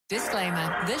Disclaimer,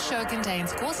 this show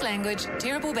contains coarse language,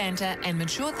 terrible banter, and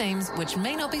mature themes which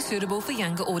may not be suitable for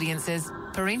younger audiences.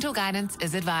 Parental guidance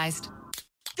is advised.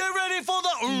 Get ready for the...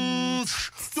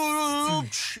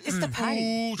 It's the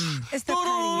party. It's the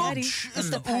party yaddy. It's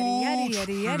the party yaddy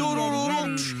yaddy yaddy yaddy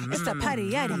yaddy. It's the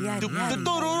party yaddy yaddy yaddy.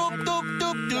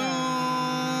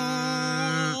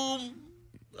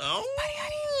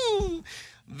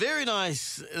 Very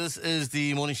nice. This is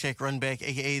the Morning Shack Run Back,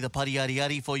 a.k.a. the Party Yaddy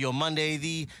Yaddy for your Monday,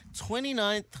 the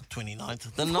 29th,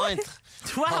 the 9th.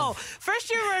 Wow.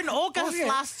 First you were in August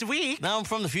last week. Now I'm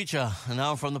from the future, and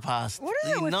now I'm from the past. What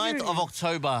is the it with 9th you? of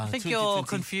October. I think you're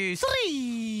confused.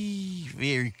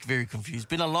 Very, very confused.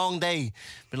 Been a long day.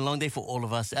 Been a long day for all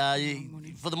of us.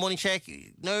 For the Morning Shack,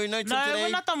 no tip No, today? we're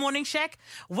not the Morning Shack.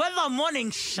 We're the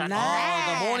Morning Shack.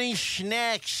 Oh, the Morning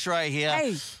Snacks right here.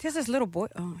 Hey, there's this little boy.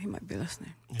 Oh, he might be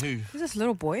listening. Who? There's this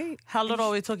little boy. How little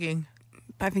are we talking?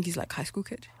 I think he's like high school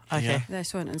kid. Okay. Yeah. That I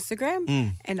saw on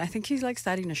Instagram, and I think he's like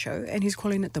starting a show, and he's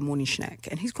calling it the Morning Snack,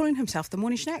 and he's calling himself the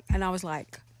Morning Snack, and I was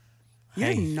like, you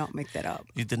Hey. did not make that up.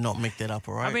 You did not make that up,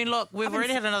 all right? I mean, look, we've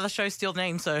already had another show steal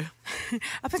name, so...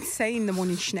 I've been saying the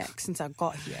Morning Snack since I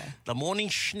got here. the Morning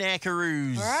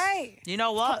Snackaroos. All right. You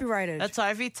know what? Copyrighted. That's how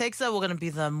if he takes it, we're going to be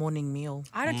the morning meal.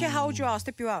 I don't care how old you are, I'll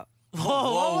step you out.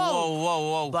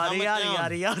 Whoa. Buddy, Calm it yada, down.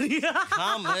 yada, yada.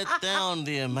 Calm it down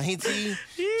there, matey.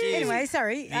 Jeez. Anyway,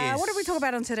 sorry. Yes. What did we talk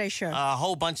about on today's show? A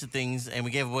whole bunch of things, and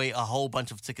we gave away a whole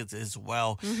bunch of tickets as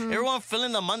well. Everyone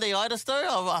feeling the Monday-itis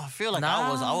though? I feel like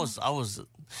I was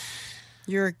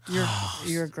You're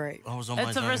great. on my It's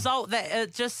a zone. result that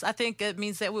I think it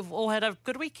means that we've all had a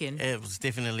good weekend. It was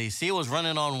definitely. Sia was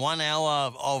running on 1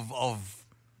 hour of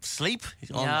sleep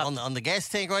on the gas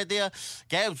tank right there.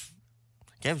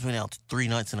 Gabs went out 3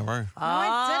 nights in a row. No,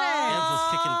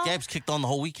 I Gabs kicked on the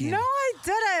whole weekend. didn't. No, I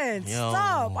didn't. Yo.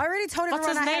 Stop. I already told What's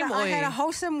everyone his I name, had Oi? a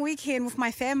wholesome weekend with my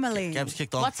family. Gabs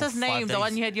kicked on. What's for his 5 name? The days.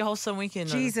 one you had your wholesome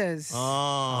weekend on? Jesus.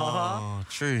 Oh,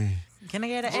 true. Can I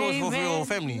get an So it's for your amen?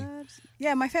 family.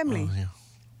 Yeah, my family. Oh, yeah.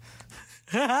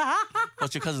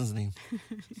 What's your cousin's name?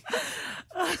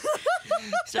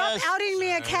 Stop outing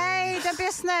me, okay? Don't be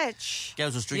a snitch.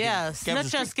 Gabs was drinking. Yeah, Gabs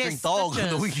was snitches get drink dog on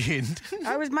the stitches. weekend.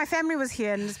 My family was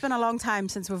here, and it's been a long time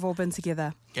since we've all been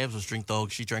together. Gabs was drink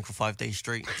dog. She drank for 5 days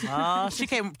straight. She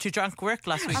came to drunk work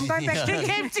last week. I'm going back Yeah. She drinking.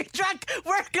 came to drunk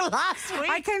work last week.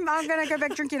 I'm going to go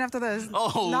back drinking after this.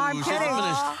 Oh, no, I'm she's kidding.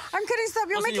 finished. I'm kidding. Stop.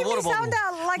 You're What's in your making me water sound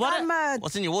bottle? out like What I'm a...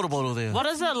 What's in your water bottle there? What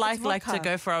is it like to vodka.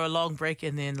 go for a long break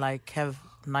and then like have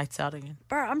nights out again?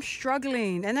 Bro, I'm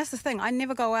struggling. And that's the thing. I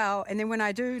never go out. And then when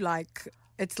I do, like,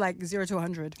 it's like 0 to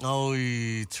 100. Oh,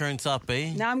 he turns up,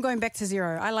 eh? Now I'm going back to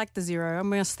 0. I like the 0. I'm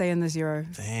going to stay in the 0.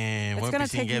 Damn, It's won't gonna be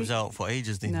seeing take Gabs me- out for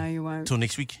ages then. No, you won't. Till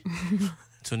next week.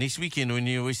 Till next weekend when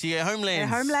we see you at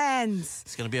Homelands. Yeah, Homelands.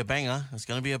 It's going to be a banger. It's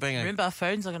going to be a banger. Remember, our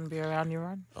phones are going to be around your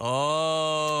own.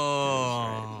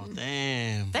 Oh,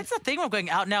 damn. That's the thing with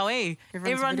going out now, eh?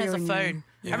 Everyone's Everyone has a videoing phone.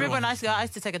 you. Everyone, I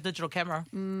used to take a digital camera.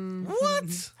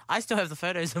 What? I still have the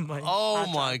photos in my... Oh,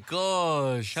 my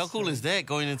gosh. How cool is that,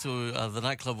 going into the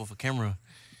nightclub with a camera?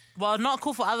 Well, not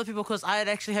cool for other people because I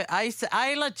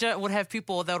legit would have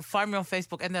people that would find me on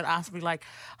Facebook and they'd ask me like,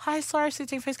 "Hi, sorry,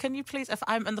 sitting face, can you please, if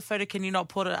I'm in the photo, can you not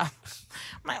put it up?"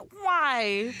 I'm like,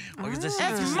 why?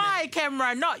 It's my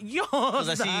camera, not yours. Because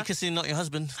I see you kissing not your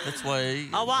husband. That's why.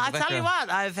 Oh, well, I tell you what,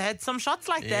 I've had some shots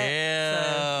like that.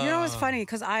 Yeah. You know what's funny?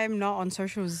 Because I am not on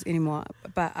socials anymore.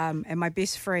 But and my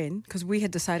best friend, because we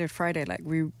had decided Friday, like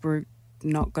we were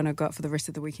not going to go out for the rest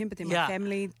of the weekend. But then my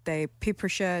family, they peer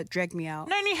pressure, dragged me out.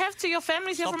 No, you have to. Your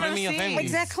family's here Stop from blaming your overseas. family.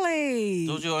 Exactly.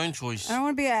 That was your own choice. I don't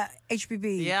want to be at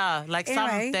HBB. Yeah, like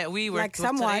Anyway, some that we were like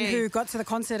someone today. who got to the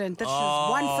concert and this was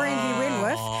one friend he went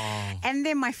with, and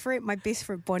then my best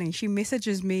friend Bonnie, she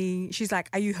messages me. She's like,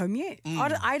 "Are you home yet?"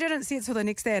 I didn't see it till the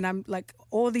next day, and I'm like,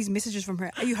 all these messages from her.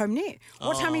 "Are you home yet?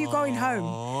 What time are you going home?"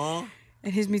 Oh.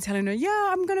 And here's me telling her, "Yeah,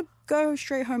 I'm gonna go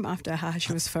straight home after."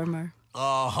 She was FOMO.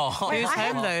 Oh. Who's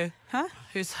home though? Huh?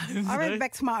 Who's home? I went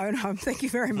back to my own home. Thank you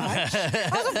very much. I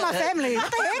was with my family. What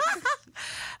the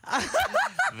heck?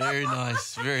 Very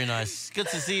nice, very nice. Good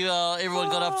to see everyone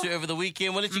got up to over the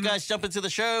weekend. We'll let you guys jump into the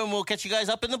show and we'll catch you guys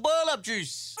up in the boil up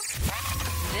juice.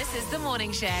 This is the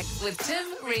Morning Shack with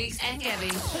Tim, Reeks, and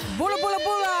Gabby. Bula bula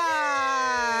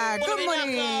bula. Good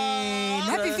morning.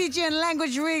 Happy Fijian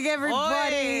Language Week,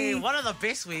 everybody. Oi, one of the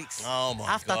best weeks. Oh, my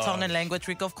After God. Tongan Language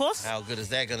Week, of course. How good is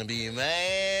that going to be,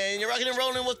 man? You're rocking and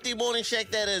rolling with the Morning Shack.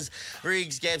 That is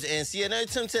Riggs, Gabs, and Sia. No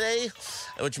Tim today,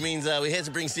 which means we had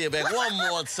to bring Sia back one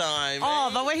more time. Oh,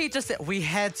 the way he just said, we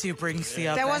had to bring Sia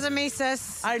That back. wasn't me,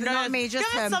 sis. I know. Not me, just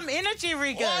Give him. us some energy,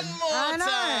 Regan. One I more know.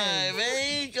 time,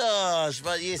 hey gosh.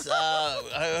 But yes, I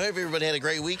hope everybody had a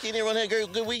great weekend. Everyone had a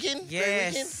good weekend? Great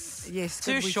weekend? Yes. Yes,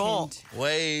 Too good short. weekend.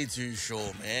 Way too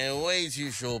short, man. Way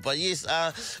too short. But yes,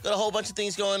 got a whole bunch of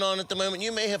things going on at the moment.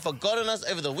 You may have forgotten us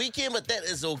over the weekend, but that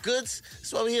is all good.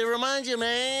 That's why we're here to remind you,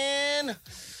 man.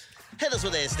 Hit us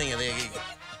with that stinger there.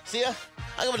 See ya?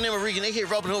 I got the name of Regan. They hit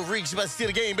Robin Hood Riggs. You about to steal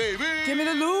the game, baby. Give me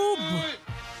the lube.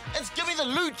 Let's give me the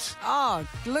loot. Oh,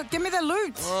 look, give me the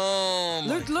loot. Oh,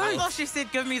 my Loot, I loot. thought she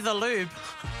said, give me the lube.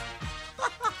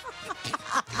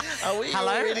 Are we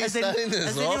Hello? already starting this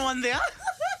is off? anyone there?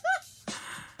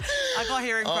 I got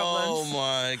hearing problems. Oh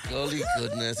my golly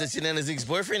goodness. That's your Nana's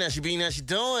ex-boyfriend. How's she been? How's she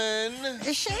doing?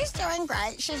 She's doing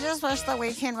great. She just wished the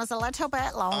weekend was a little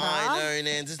bit longer. I know,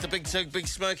 Nan. This is the Big Soak, Big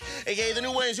Smoke, a.k.a. the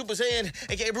new Wayne Super Saiyan,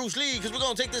 a.k.a. Bruce Lee, because we're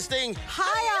going to take this thing.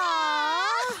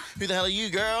 Hiya! Who the hell are you,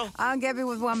 girl? I'm Gabby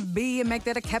with one B and make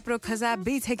that a capital because I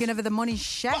be taking over the Morning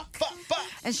Shack. Ba.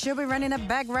 And she'll be running it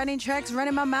back, running tracks,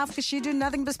 running my mouth because she do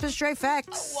nothing but spit straight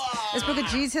facts. Wow. Let's put a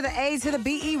G to the A to the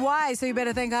B-E-Y. So you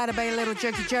better think hard about a little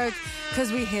jokey joke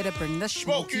because we here to bring the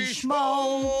smoky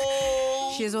smoke.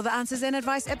 She has all the answers and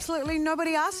advice absolutely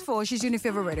nobody asked for. She's your new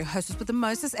favorite radio hostess with the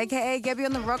mostest, a.k.a. Gabby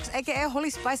on the Rocks, a.k.a.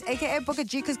 Holy Spice, a.k.a. Booker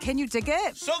G, because can you dig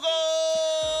it? So go!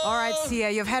 All right,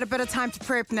 Sia, you've had a bit of time to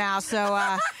prep now, so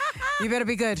you better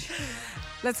be good.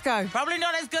 Let's go. Probably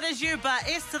not as good as you, but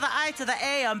S to the I to the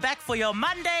A. I'm back for your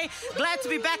Monday. Glad to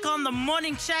be back on the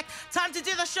Morning Shack. Time to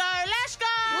do the show. Let's go!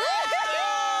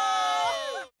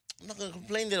 I'm not going to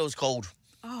complain that it was cold.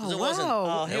 'Cause Oh, it wasn't.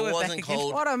 wow. Oh, here It we're back wasn't again.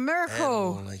 cold. What a miracle.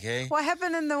 at all, okay? What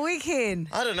happened in the weekend?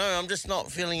 I don't know. I'm just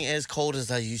not feeling as cold as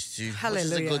I used to. Which is a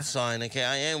Hallelujah. good sign, okay?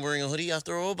 I am wearing a hoodie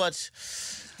after all, but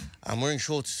I'm wearing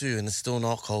shorts too, and it's still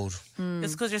not cold.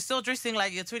 It's because you're still dressing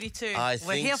like you're 22. I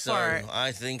We're think here so. for it.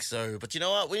 I think so. But you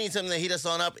know what? We need something to heat us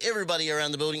on up. Everybody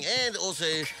around the building and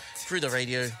also through the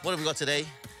radio. What have we got today?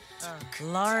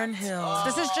 Lauren Hill.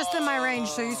 This is just in my range,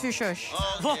 so you two shush.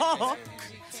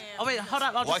 Oh, wait, hold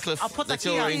up. Wycliffe. I'll put the That's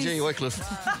key your on. Ranger, Wycliffe.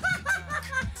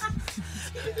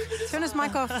 Turn his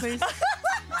mic off, please.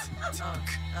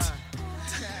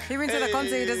 He went to the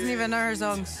concert, he doesn't even know her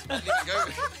songs.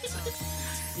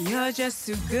 You're just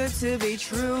too good to be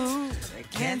true.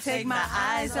 Can't take my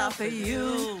eyes off of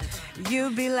you. You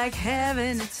be like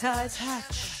heaven to touch.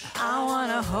 I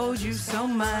wanna hold you so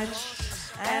much.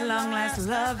 At long last,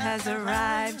 love has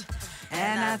arrived.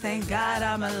 And I thank God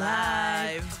I'm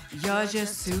alive. You're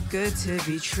just too good to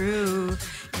be true.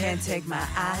 Can't take my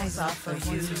eyes off of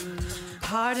you.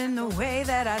 Pardon the way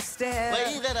that I stare.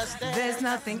 There's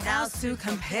nothing else to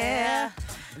compare.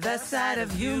 The sight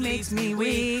of you makes me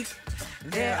weak.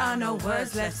 There are no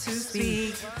words left to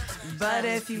speak. But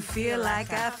if you feel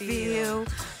like I feel,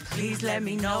 please let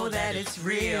me know that it's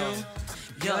real.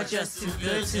 You're just too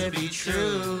good to be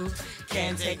true.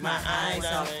 Can't take my eyes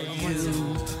off of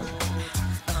you.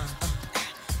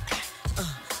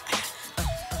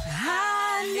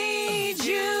 I need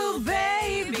you,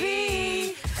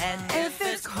 baby. And if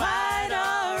it's quite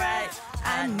alright,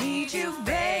 I need you,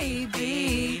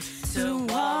 baby, to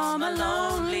warm a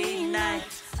lonely night.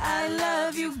 I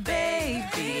love you,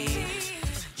 baby.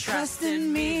 Trust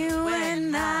in me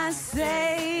when I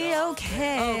say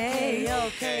okay.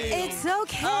 Okay. It's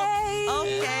okay.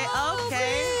 Okay. Oh.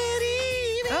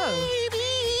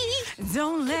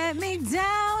 Don't let me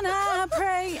down, I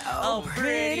pray. Oh,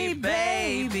 pretty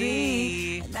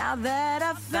baby. Now that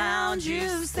I found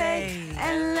you, stay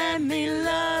and let me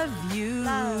love you.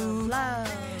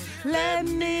 Let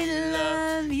me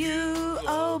love you,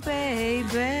 oh baby.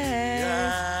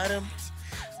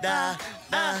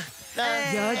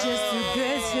 You're just too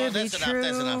good to be That's enough, true.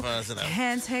 that's enough.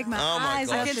 Can't take my Oh my eyes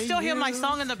God. off I can of still hear my you.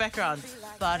 song in the background.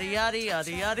 Body yaddy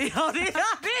yaddy yaddy yaddy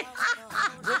yaddy.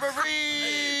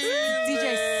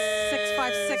 DJ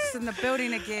 656 in the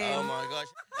building again. Oh my gosh.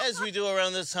 As we do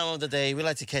around this time of the day, we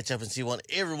like to catch up and see what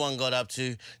everyone got up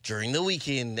to during the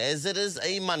weekend, as it is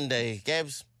a Monday.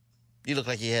 Gabs, you look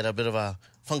like you had a bit of a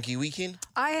funky weekend?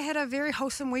 I had a very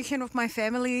wholesome weekend with my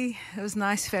family. It was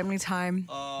nice family time.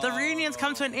 The reunion's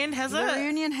come to an end, has The it?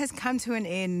 reunion has come to an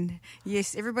end.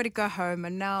 Yes, everybody go home,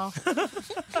 and now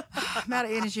I'm out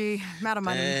of energy, I'm out of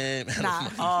money. Damn. Nah.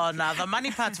 Oh, no, the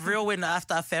money part's real when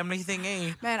after a family thing,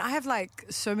 eh? Man, I have like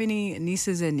so many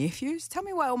nieces and nephews. Tell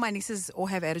me why all my nieces all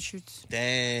have attitudes.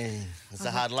 Dang. It's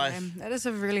a hard life. Damn, that is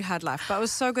a really hard life. But it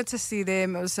was so good to see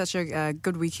them. It was such a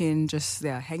good weekend, just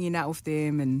hanging out with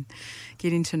them and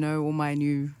getting to know all my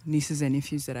new nieces and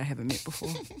nephews that I haven't met before.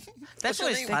 That's your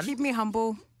always name? They fun. keep me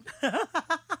humble.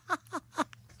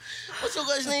 What's your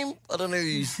guy's name? I don't know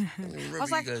who's. I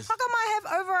was like, how come I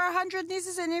have over 100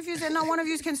 nieces and nephews and not one of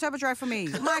you can sober drive for me?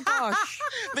 My gosh.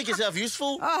 Make yourself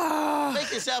useful.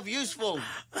 Make yourself useful.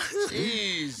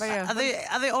 Jeez. But yeah,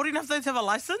 Are they old enough though to have a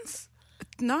license?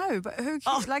 no, but who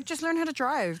like just learn how to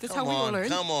drive. That's Come how we all on, learn.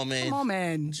 come on, man. Come on,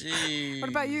 man. Jeez. What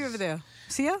about you over there?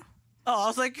 Sia? Oh, I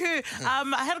was like, who?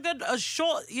 I had a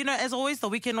short, as always, the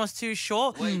weekend was too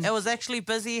short. It was actually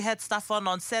busy, had stuff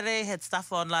on Saturday, had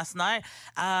stuff on last night.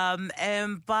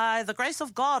 And by the grace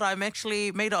of God, I'm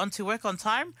actually made it onto work on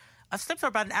time. I've slept for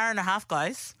about an hour and a half,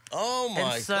 guys. Oh,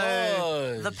 my And so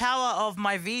God. the power of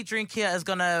my V drink here is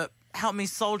going to help me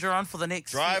soldier on for the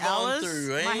next Drive few on hours.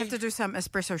 through, eh? Might have to do some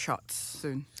espresso shots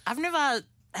soon. I've never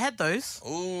had those.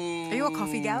 Ooh. Are you a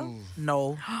coffee gal?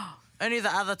 No. Only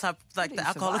the other type, like do the you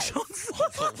alcoholic survive? shots.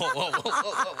 Whoa.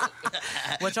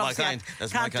 Which My obviously I kind.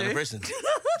 That's my can't kind of do. person.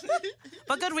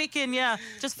 But good weekend, yeah.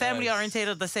 Just family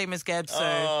orientated, the same as Gab, so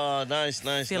Oh, nice.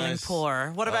 feeling nice.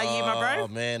 poor. What about you, my Oh, bro?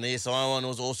 man. Yes, my one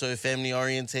was also family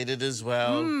orientated as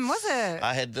well. Was it?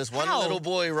 I had this one How? little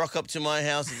boy rock up to my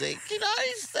house and say, "Can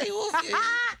I stay with you?"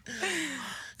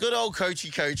 Good old coach,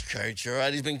 all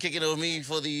right? He's been kicking it with me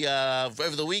for the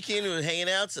over the weekend. We were hanging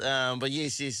out. But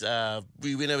yes,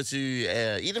 we went over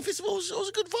to Eden Festival. It was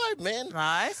a good vibe, man.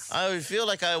 Nice. I feel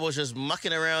like I was just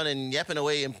mucking around and yapping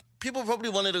away, and people probably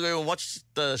wanted to go and watch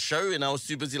the show, and I was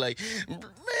too busy like, man,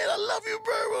 I love you,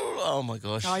 bro. Oh, my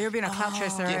gosh. Oh, you're being a clout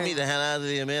chaser. Get me the hell out of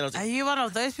there, man. I was Are like, you one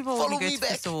of those people when follow you go me to back.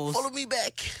 festivals? Follow me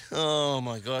back. Oh,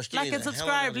 my gosh. Get Like me and the hell out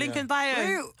subscribe, of link here. in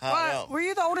bio. Were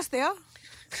you the oldest there?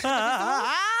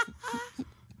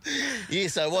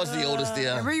 Yes, I was the oldest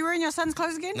there. Were you wearing your son's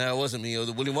clothes again? No, it wasn't me.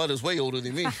 William Wilder's way older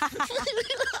than me.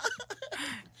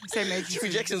 Same age. Jimmy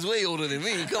Jackson's way older than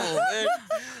me. Come on, man.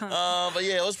 But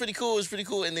yeah, it was pretty cool.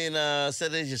 And then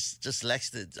Saturday just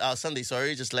laxed it. Sunday,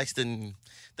 sorry, just laxed it. And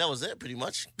that was it, pretty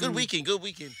much. Good weekend. That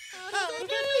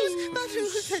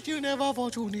you never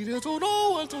thought you needed to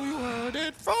know until you heard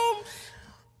it from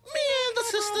me and the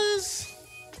sisters.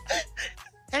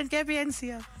 And Gabby and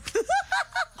Sia.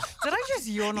 Did I just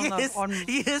yawn on Yes. the on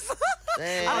Yes.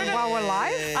 while we're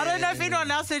live? I don't know if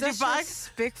anyone else heard you, but I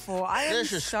Disrespectful. I am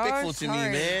Disrespectful so to me,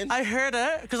 sorry. man. I heard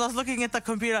it because I was looking at the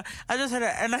computer. I just heard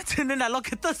it, and I turned in. I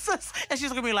look at the sis, and she's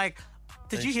looking at me like,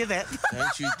 "Did you hear that?"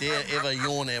 Don't you dare ever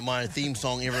yawn at my theme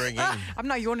song ever again. I'm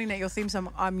not yawning at your theme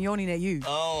song. I'm yawning at you.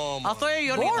 Oh, I thought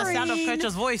you were yawning at the sound of Boring.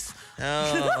 Coach's voice.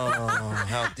 Oh,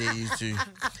 how dare you two.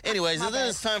 Anyways, then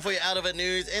it's time for your Out of It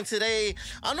news. And today,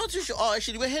 I'm not too sure. Oh,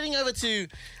 actually, we're heading over to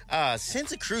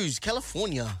Santa Cruz,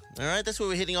 California. All right, that's where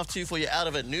we're heading off to for your Out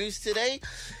of It news today.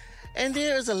 And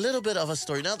there is a little bit of a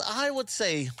story. Now, I would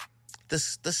say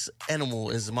this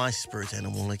animal is my spirit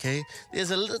animal, okay?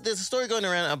 There's a story going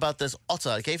around about this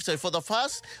otter, okay? So for the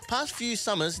past few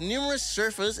summers, numerous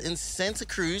surfers in Santa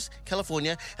Cruz,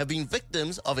 California, have been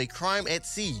victims of a crime at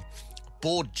sea,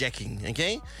 board jacking,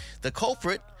 okay? The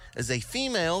culprit is a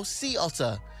female sea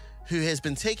otter who has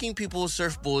been taking people's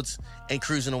surfboards and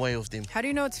cruising away with them. How do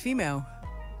you know it's female?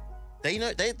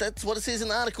 That's what it says in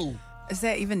the article. Is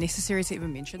that even necessary to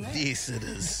even mention that? Yes, it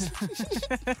is.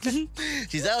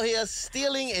 She's out here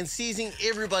stealing and seizing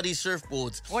everybody's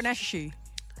surfboards. What national is she?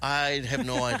 I have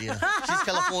no idea. She's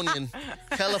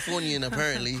Californian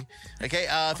apparently. Okay,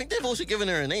 I think they've also given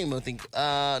her a name. I think.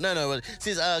 No. It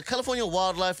says California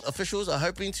wildlife officials are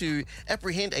hoping to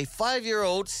apprehend a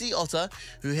 5-year-old sea otter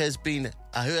who has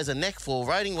a knack for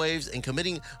riding waves and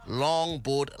committing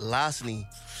longboard larceny.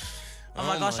 Oh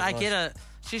my gosh, I get it.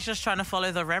 She's just trying to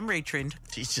follow the Ramree trend.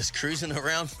 She's just cruising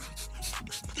around,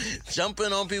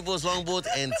 jumping on people's longboards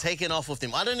and taking off with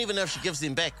them. I don't even know if she gives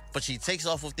them back, but she takes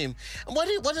off with them. And why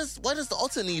does the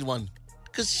otter need one?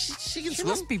 Because she can She swim.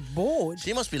 must be bored.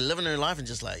 She must be living her life and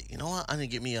just like, you know what? I need to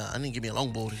get me a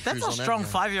longboard. and That's cruise a on that, strong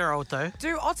bro. 5-year-old though.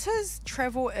 Do otters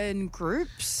travel in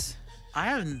groups? I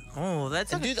haven't. Oh,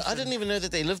 that's. And dude, I didn't even know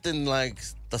that they lived in like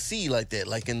the sea like that,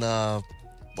 like in the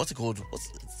what's it called?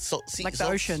 Like the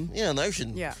ocean. Yeah, in the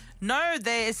ocean. Yeah. No,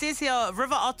 it says here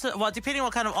river otter. Well, depending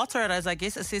what kind of otter it is, I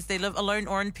guess it says they live alone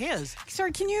or in pairs.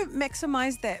 Sorry, can you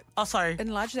maximize that? Oh, sorry.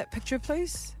 Enlarge that picture,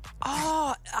 please.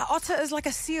 Oh, an otter is like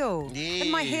a seal. In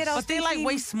my head, I was But they're like thinking-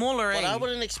 way smaller, But eh? I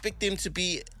wouldn't expect them to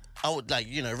be out like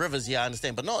rivers. Yeah, I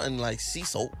understand, but not in like sea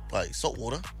salt, like salt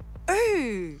water.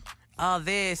 Ooh. Oh,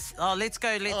 this. Oh, let's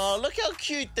go. Let's. Oh, look how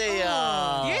cute they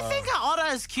are. You think an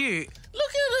otter is cute?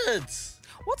 Look at it.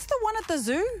 What's the one at the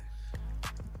zoo?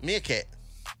 Meerkat.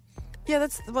 Yeah,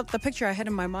 that's what the picture I had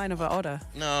in my mind of an otter.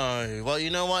 No. Well, you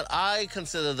know what? I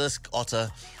consider this otter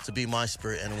to be my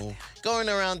spirit animal. Going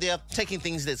around there, taking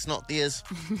things that's not theirs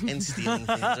and stealing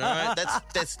things, all right?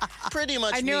 That's pretty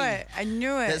much me. I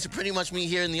knew it. That's pretty much me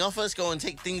here in the office. Go and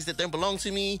take things that don't belong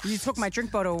to me. You took my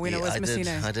drink bottle when it was missing.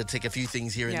 I did take a few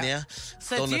things here and Yeah. there.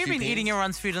 So, Stolen have a you few been pens. eating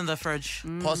everyone's food in the fridge?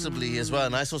 Possibly as well.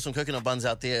 And I saw some coconut buns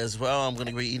out there as well. I'm going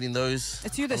to be eating those.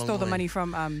 It's you that along stole the way. money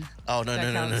from Oh, no.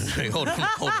 that counts. Hold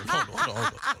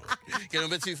on. Getting a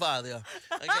bit too far there.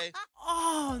 Okay.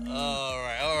 Oh, no.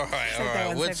 All right. that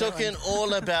one, We're save that talking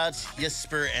all about your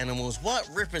spirit animals. What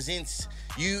represents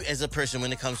you as a person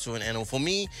when it comes to an animal? For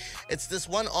me, it's this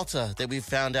one otter that we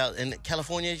found out in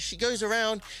California. She goes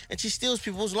around and she steals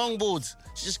people's longboards.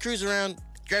 She just cruises around,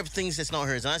 grabs things that's not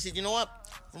hers. And I said, you know what?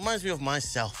 Reminds me of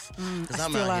myself. Because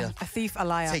I'm out here a thief, a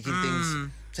liar. taking things,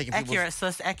 taking Accurate,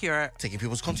 sis. Accurate. taking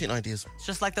people's content ideas. It's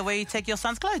just like the way you take your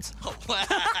son's clothes.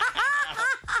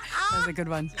 That was a good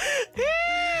one.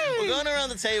 We're going around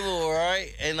the table, all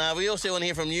right? And we also want to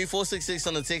hear from you, 466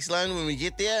 on the text line when we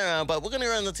get there. But we're going to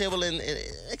go around the table and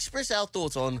express our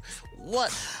thoughts on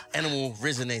what animal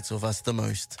resonates with us the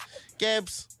most.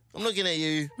 Gabs, I'm looking at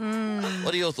you.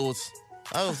 What are your thoughts?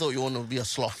 I thought you wanted to be a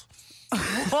sloth.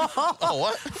 Oh,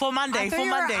 what? For Monday. I thought For you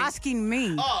Monday. were asking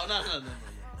me. Oh, no.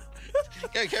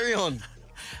 Go, carry on.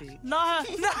 No.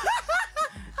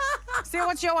 So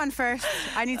what's your one first?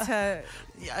 I need to...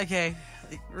 Yeah, okay.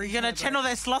 You're gonna channel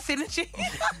that sloth energy.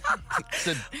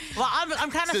 Sid, Well, I'm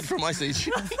kind Sid of. from Ice Age.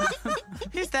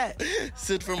 Who's that?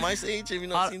 Sid from Ice Age. Have you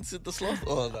not seen Sid the Sloth?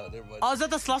 Oh, no, never mind. Oh, is that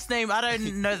the sloth's name? I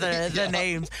don't know the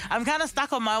names. I'm kind of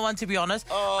stuck on my one, to be honest.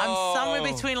 I'm somewhere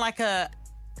between like a.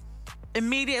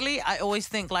 Immediately, I always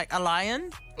think like a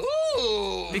lion.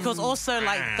 Ooh. Because also,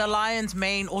 like, the lion's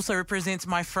mane also represents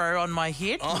my fro on my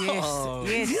head.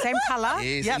 Yes, same colour.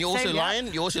 Yes, Yep, and you're also same, lying.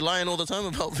 You're also lying all the time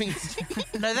about things.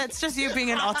 No, that's just you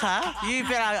being an otter. You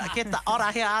better get the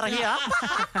otter here out of here.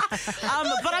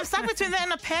 But I'm stuck between that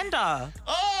and a panda.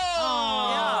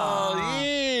 Oh,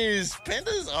 yes.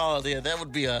 Pandas. Oh, yeah, that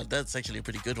would be that's actually a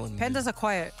pretty good one. Pandas are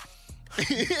quiet.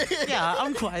 Yeah,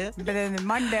 I'm quiet. But then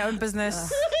mind their own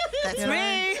business. That's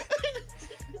me.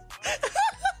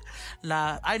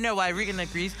 Nah, I know why Regan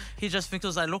agrees. He just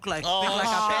thinks I look like a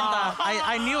panda.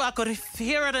 I knew I could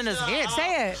hear it in his head.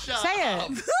 Say it. Say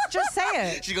it. Just say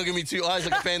it. She's gonna give me two eyes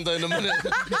like a panda in a minute.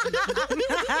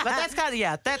 But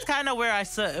that's kind of where I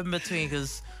sit in between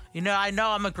because, I know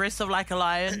I'm aggressive like a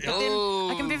lion, but then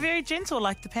I can be very gentle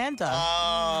like the panda.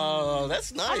 Oh,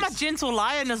 that's nice. I'm a gentle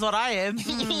lion is what I am.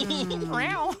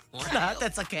 Meow. No,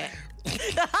 that's a cat.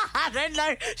 I don't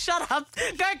know. Shut up.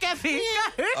 Go, Gappy.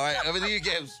 Go. All right, over to you,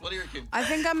 Gabs. What do you reckon? I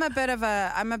think I'm a bit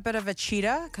of a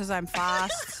cheater because I'm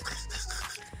fast.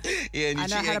 Yeah, and you I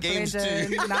know cheat how at to games blend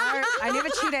too. in. No, I never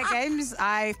cheat at games.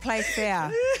 I play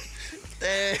fair.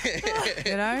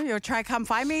 You'll try come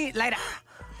find me later.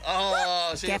 Oh,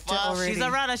 she's Gapped it fast. already. She's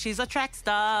a runner. She's a track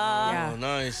star. Yeah. Oh,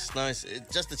 nice.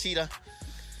 Just a cheetah.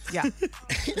 Yeah.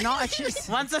 Not a cheater.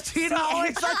 Once a cheetah,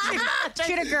 always a cheetah.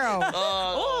 Cheetah girl.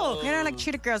 Oh. Like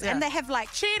cheetah girls. Yeah. And they have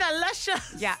like,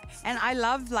 Cheetah-licious. yeah. And I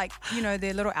love like,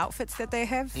 their little outfits that they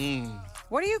have.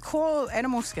 What do you call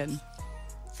animal skin?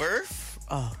 Fur?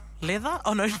 Oh, leather?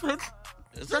 Oh, no.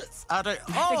 Is it? I don't.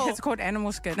 I think Oh, it's called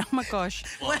animal skin. Oh my gosh.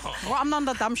 Well, I'm on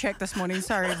the dumb shack this morning.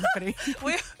 Sorry, everybody.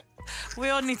 we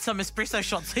all need some espresso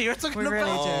shots here. It's We really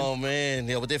do. Oh, man.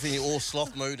 Yeah, we're definitely all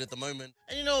sloth mode at the moment.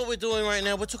 And you know what we're doing right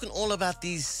now? We're talking all about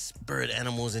these spirit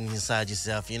animals inside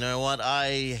yourself. You know what?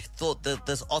 I thought that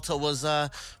this otter was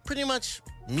pretty much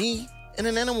me and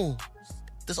an animal.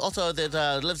 This otter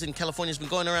that lives in California has been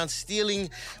going around stealing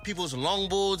people's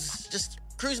longboards, just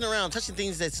cruising around, touching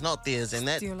things that's not theirs. And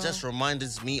that Stealer. just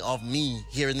reminds me of me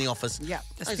here in the office. Yeah.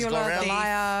 The I just go stealer, around, the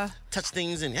liar. touch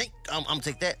things, and hey, I'm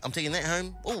taking that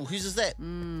home. Oh, whose is that?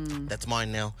 That's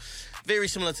mine now. Very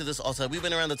similar to this otter. We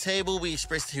went around the table. We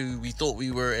expressed who we thought we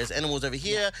were as animals over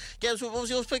here. Gabs, what was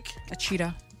yours pick? A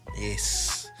cheetah.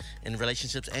 Yes. In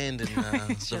relationships and in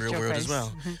the Shut real your world face. as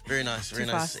well. Very nice, very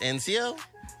Too nice. fast. And Cio?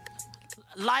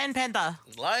 lion panda.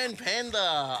 Lion panda.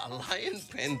 A lion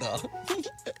panda.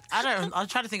 I'm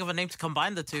trying to think of a name to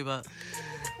combine the two, but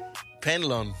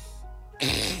Panelon.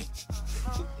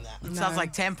 It sounds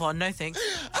like tampon. No thanks.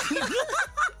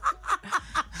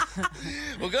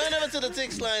 We're going over to the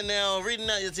text line now, reading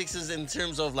out your texts in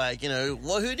terms of like,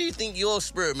 who do you think your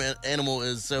spirit animal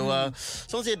is? So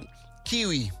someone said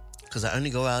kiwi, because I only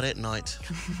go out at night.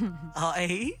 Oh,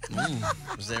 eh?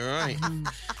 Is that right?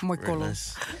 Moi Very kolo.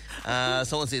 nice.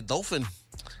 Someone said dolphin,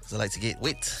 because I like to get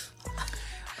wet.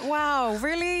 Wow,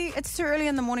 really? It's too early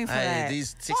in the morning for Hey, that.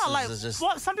 these texts Oh, like are just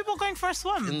what? Some people are going for a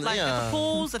swim, In the- like at yeah. the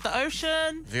pools, at the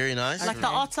ocean, very nice. like the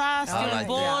otter, I stealing like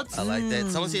boards. that. I like that.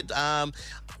 Someone said,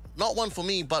 not one for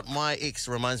me, but my ex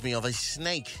reminds me of a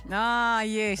snake. Ah,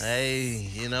 yes. Hey,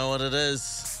 you know what it is?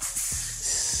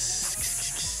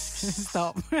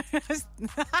 Stop.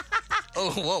 Oh,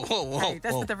 whoa. Hey,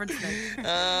 that's whoa. the difference. Snake.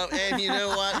 And you know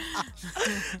what?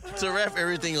 To wrap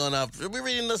everything on up, we're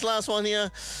reading this last one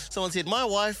here. Someone said, my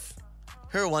wife,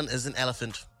 her one is an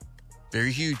elephant.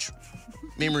 Very huge.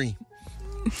 Memory.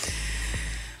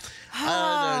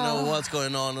 I don't know what's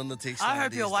going on the text line I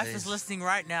hope your these wife days. is listening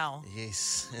right now.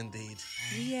 Yes, indeed.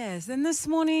 Yes, and this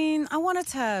morning I wanted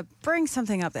to bring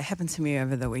something up that happened to me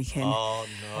over the weekend. Oh,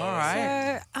 no. All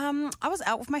right. So, I was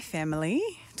out with my family,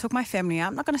 took my family out.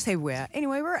 I'm not going to say where.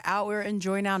 Anyway, we were out, we were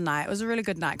enjoying our night. It was a really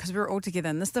good night because we were all together.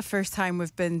 And this is the first time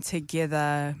we've been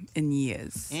together in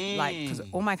years. Because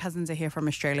all my cousins are here from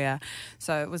Australia.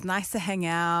 So it was nice to hang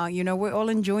out. You know, we're all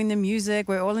enjoying the music.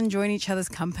 We're all enjoying each other's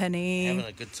company. Having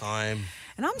a good time.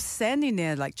 And I'm standing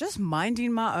there, like, just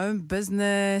minding my own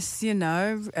business, having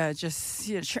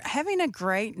a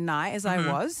great night as I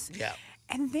was. Yeah.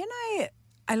 And then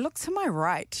I look to my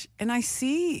right and I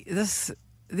see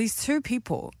these two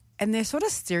people and they're sort of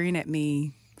staring at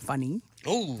me funny.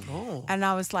 Oh. And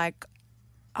I was like,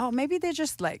 oh, maybe they're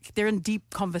just like, they're in deep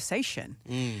conversation.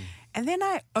 And then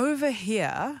I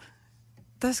overhear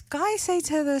this guy say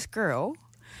to this girl,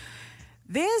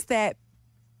 there's that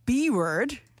B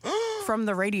word from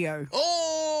the radio.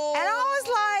 Oh. And I was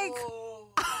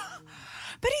like,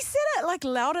 but he said it like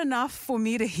loud enough for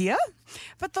me to hear.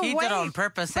 But the He way did it on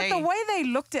purpose, But hey? the way they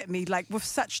looked at me, like with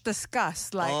such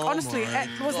disgust, like Oh honestly, my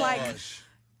it was gosh.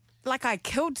 like I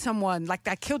killed someone, like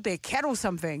I killed their cat or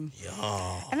something.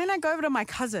 Yeah. And then I go over to my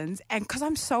cousins, and because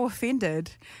I'm so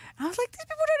offended, I was like, these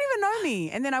people don't even know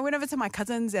me. And then I went over to my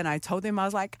cousins and I told them, I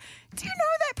was like, do you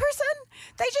know that person?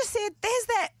 They just said, there's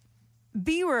that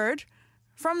B word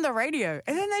from the radio.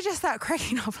 And then they just start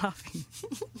cracking up laughing.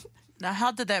 Now,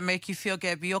 how did that make you feel,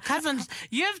 Gabby? Your cousins,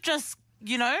 you've just,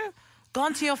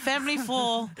 gone to your family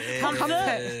for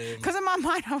comfort. Because in my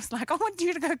mind, I was like, I want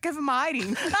you to go give them a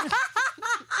hiding.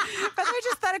 But they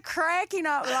just started cracking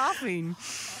up laughing.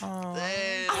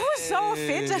 I was so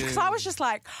offended because I was just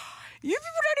like, you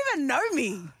people don't even know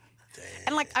me.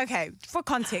 And like, okay, for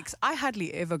context, I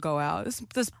hardly ever go out.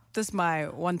 This my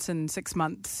once in 6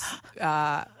 months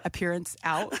appearance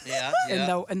out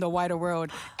in the wider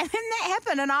world. And then that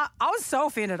happened, and I was so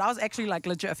offended. I was actually like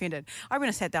legit offended. I went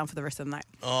and sat down for the rest of the night.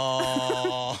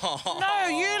 Oh.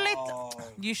 No,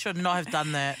 you should not have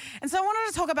done that. And so I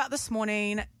wanted to talk about this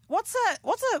morning. What's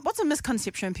a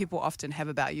misconception people often have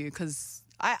about you? Because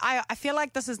I feel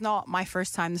like this is not my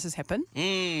first time this has happened.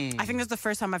 I think this is the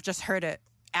first time I've just heard it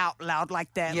out loud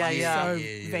like that. Yeah, like, yeah. So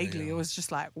Yeah, vaguely. It was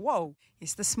just like, whoa.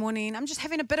 Yes, this morning I'm just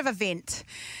having a bit of a vent.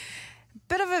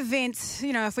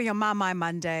 For your Mama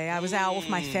Monday. I was out with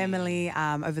my family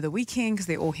over the weekend because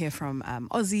they're all here from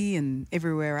Aussie and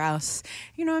everywhere else.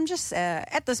 I'm just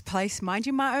at this place,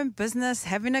 minding my own business,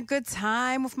 having a good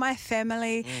time with my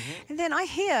family. And then I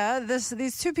hear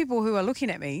these two people who are looking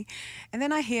at me. And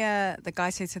then I hear the guy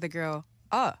say to the girl,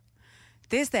 oh,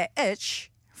 there's that itch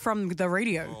from the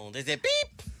radio. Oh, there's that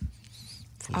beep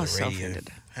from I the was so radio. offended.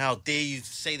 How dare you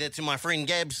say that to my friend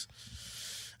Gabs?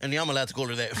 Only I'm allowed to call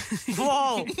her that.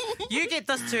 Whoa, you get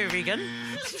this too, Regan.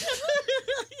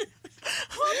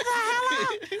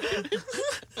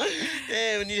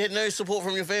 Yeah, when you had no support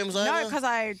from your fams either? No, because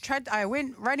I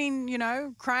went running,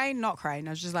 not crying. I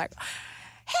was just like,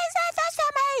 he's that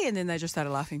for me. And then they just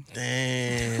started laughing.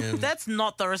 Damn. That's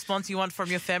not the response you want from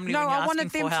your family No, when you're I asking wanted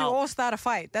them for to help. all start a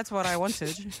fight. That's what I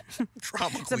wanted.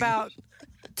 Drama It's about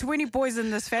 20 boys in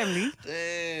this family,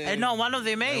 And not one of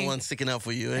them, No eh? one's sticking up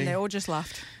for you, and they eh? all just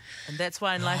laughed. And that's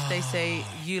why in life they say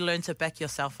you learn to back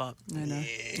yourself up. I know.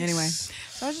 Anyway,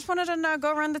 so I just wanted to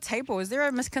go around the table. Is there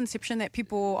a misconception that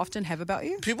people often have about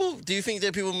you? Do you think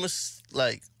that people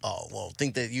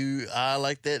think that you are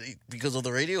like that because of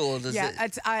the radio, or does Yeah, it,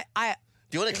 it's I.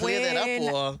 do you want to clear that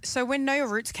up, or? So when Know Your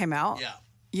Roots came out, Yeah.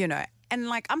 and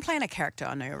like I'm playing a character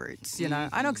on Know Your Roots, you know.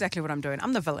 I know exactly what I'm doing.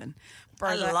 I'm the villain. Bro,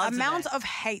 I the love amount that. of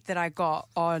hate that I got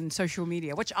on social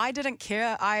media, which I didn't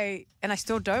care, and I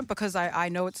still don't because I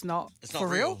know it's not It's not for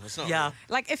real. It's not Yeah. real.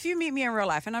 Like if you meet me in real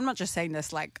life, and I'm not just saying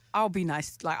this, like I'll be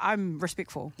nice, like I'm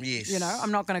respectful. Yes. You know,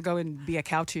 I'm not gonna go and be a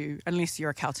cow to you unless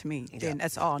you're a cow to me. Then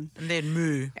it's on. And then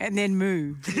moo. And then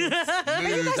moo. Move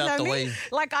out know the me. way.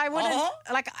 Like I wouldn't,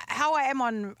 Uh-huh. like how I am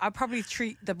on. I probably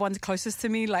treat the ones closest to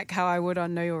me like how I would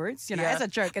on Know Your Roots. You know, Yeah. as a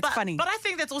joke, it's funny. But I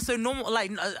think that's also normal.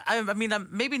 Like, I mean,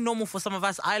 maybe normal for some of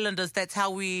us islanders. That's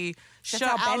how we show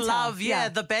our our banter, love. yeah.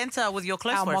 The banter with your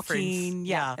close Our friends. mocking,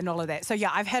 yeah, and all of that. So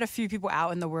yeah, I've had a few people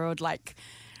out in the world like.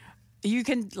 You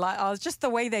can like just the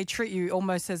way they treat you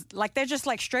almost as like they're just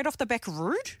like straight off the back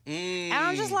rude, and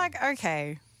I'm just like,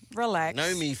 okay, relax.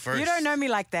 Know me first. You don't know me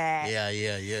like that.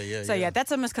 Yeah. So yeah,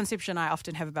 that's a misconception I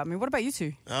often have about me. What about you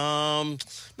two?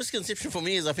 Misconception for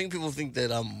me is I think people think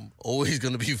that I'm always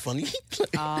going to be funny.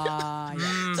 Yeah.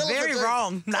 Tell us a Very joke.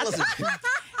 wrong. Tell us a joke.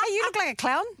 Hey, you look like a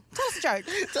clown. Tell us a joke.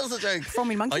 Tell us a joke. From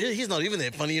me, monkey. Oh, yeah, he's not even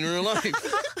that funny in real life.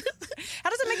 How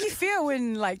does it make you feel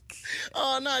when like?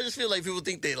 Oh, no, I just feel like people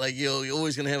think that, like, you're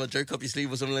always going to have a joke up your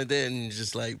sleeve or something like that. And you're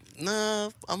just like, nah,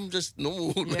 I'm just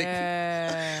normal. Like,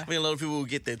 Yeah. I mean, a lot of people will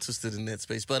get that twisted in that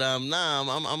space. But, nah,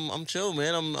 I'm chill,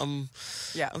 man.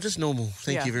 I'm just normal.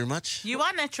 Thank Yeah. you very much. You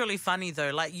are naturally funny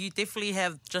though. Like you definitely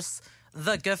have just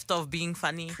the gift of being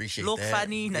funny. Appreciate Look that.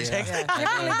 funny. No, Yeah. joke. Yeah,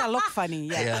 definitely that look funny.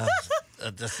 Yeah.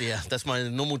 Yeah. That's my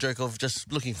normal joke of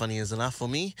just looking funny is enough for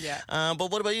me. Yeah. But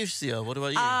what about you, Sia? What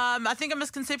about you? I think a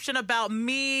misconception about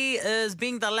me is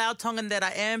being the loud tonguan that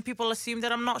I am. People assume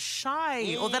that I'm not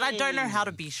shy or that I don't know how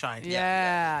to be shy.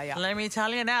 Yeah. Let me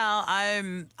tell you now,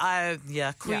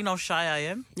 queen of shy I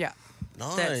am. Yeah.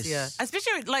 Nice.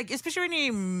 Especially when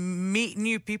you meet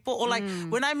new people or like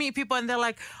when I meet people and they're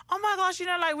like, oh my gosh, you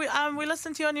know, like we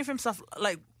listen to your New FM stuff.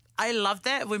 Like I love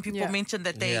that when people Yeah. mention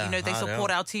that they, Yeah, they I know. support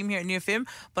our team here at New FM,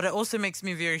 but it also makes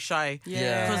me very shy.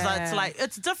 Yeah. Because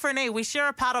it's different, eh? We share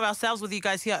a part of ourselves with you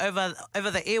guys here over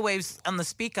the airwaves on the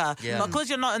speaker. Yeah. But because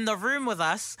you're not in the room with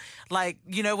us, like,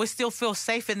 you know, we still feel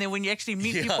safe. And then when you actually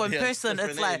meet people in person,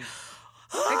 it's like,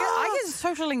 I get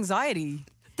social anxiety.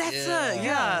 that's it.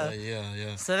 Yeah.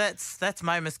 Yeah. So that's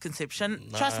my misconception.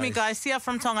 Trust me, Nice. guys. Sia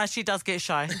from Tonga, she does get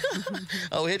shy.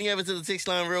 Oh, we're heading over to the text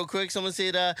line real quick. Someone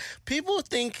said, people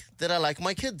think that I like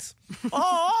my kids.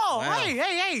 Oh, Wow.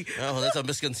 hey. Oh, that's a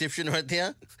misconception right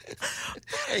there.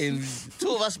 Hey, and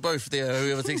two of us both there,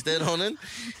 whoever texted on in.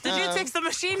 Did you text the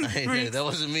machine? Hey, no, that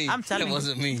wasn't me. I'm telling that you.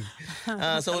 wasn't me.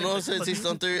 Someone also texted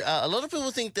on through. A lot of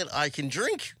people think that I can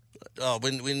drink.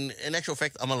 When in actual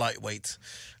fact I'm a lightweight.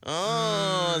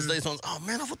 So these ones, oh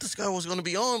man, I thought this guy was going to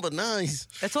be on, but nice.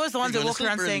 It's always the ones He's that going walk to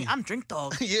around sleep saying, early. I'm drink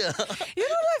dog. Yeah. You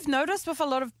know what I've noticed with a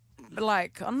lot of,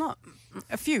 like, a lot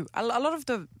of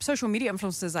the social media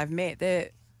influencers I've met, they're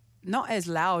not as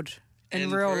loud in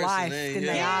In real person, life eh? than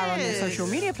Yeah. they are on their Yes. social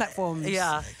media platforms.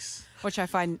 Yeah. Which I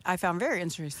found very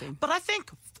interesting. But I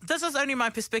think this is only my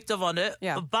perspective on it.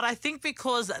 Yeah. But I think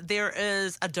because there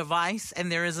is a device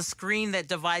and there is a screen that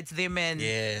divides them and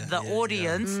the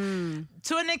audience,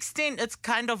 to an extent, it's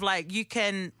kind of like you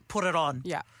can put it on.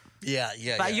 Yeah. Yeah.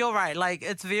 But you're right. Like,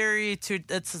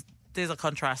 there's a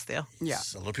contrast there. Yeah.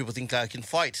 A lot of people think I can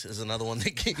fight is another one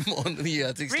that came on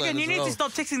the text line Regan, you as need well. to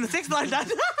stop texting the text line down.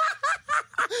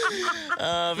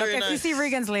 Very If nice. you see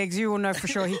Regan's legs, you will know for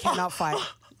sure he cannot fight.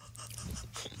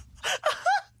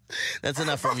 That's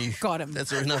enough from you. Got him.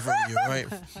 That's enough from you, right?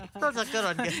 That's a good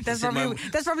one. That's in my-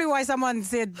 probably why someone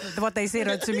said what they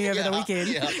said to me over the weekend.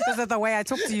 Yeah. Because of the way I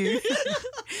talk to you.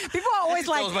 People are always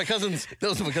That like, was my cousins.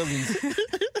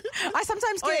 I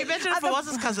sometimes Oh, get. you mentioned for what's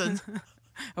his cousin.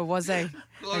 Or was they?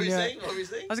 What were you saying? What were you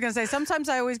saying? I was going to say, sometimes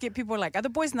I always get people like, are the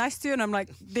boys nice to you? And I'm like,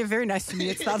 they're very nice to me.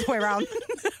 It's the other way around.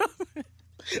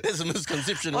 There's a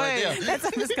misconception right there. That's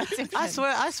a misconception. I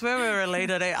swear we're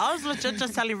related. Eh? I was legit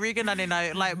just telling Regan, and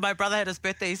like my brother had his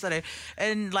birthday yesterday,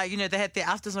 and like, you know, they had their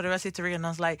afters. Whatever I said to Regan, I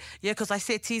was like, yeah, because I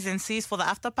said T's and C's for the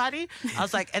after party. I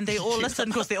was like, and they all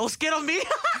listened because they're all scared of me.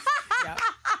 Yeah.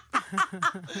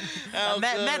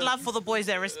 Mad love for the boys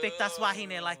that respect us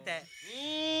wahine like that.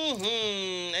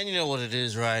 And you know what it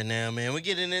is right now, man. We're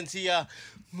getting into your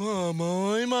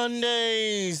Mama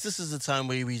Mondays. This is the time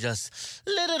where we just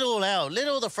let it all out. Let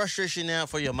all the frustration out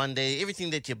for your Monday. Everything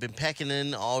that you've been packing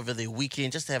in over the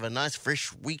weekend. Just to have a nice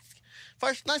fresh week.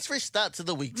 Nice fresh start to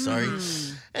the week, sorry.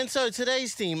 And so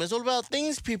today's theme is all about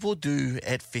things people do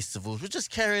at festivals. We're just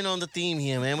carrying on the theme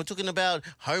here, man. We're talking about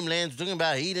homelands. We're talking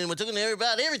about Eden. We're talking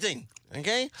about everything,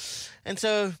 okay? And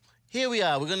so here we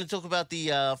are. We're going to talk about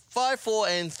the 5, 4,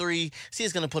 and 3.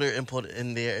 Sia's going to put her input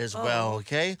in there as well,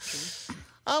 okay?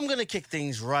 I'm going to kick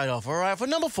things right off, all right? For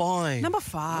number 5. Number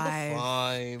 5. Number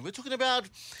 5. We're talking about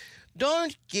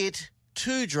don't get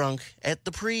too drunk at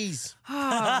the prees.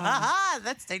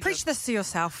 That's dangerous. Preach this to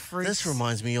yourself, Fruits. This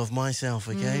reminds me of myself,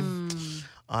 okay?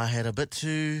 I had a bit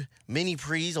too many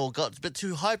prees or got a bit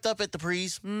too hyped up at the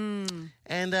prees and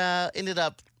ended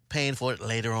up paying for it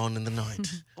later on in the night,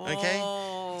 okay?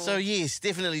 So, yes,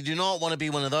 definitely do not want to be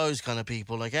one of those kind of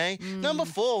people, okay? Number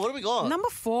 4, what do we got? Number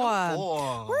 4. Number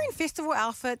 4. Wearing festival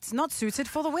outfits not suited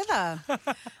for the weather.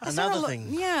 Another thing.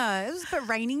 Yeah, it was a bit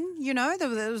raining, you know. There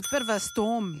was a bit of a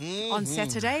storm on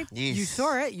Saturday. Yes. You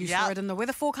saw it. You saw Yep. it in the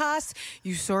weather forecast.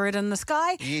 You saw it in the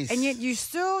sky. Yes. And yet you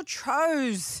still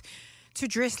chose to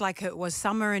dress like it was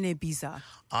summer in Ibiza.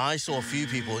 I saw a few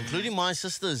people, including my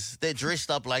sisters, that dressed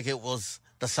up like it was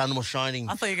the sun was shining.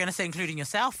 I thought you were going to say including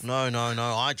yourself. No.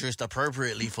 I dressed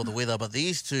appropriately for the weather, but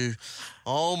these two,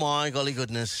 oh my golly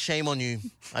goodness, shame on you.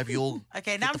 I hope you all.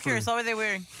 Okay, get now I'm the curious. flu. What were they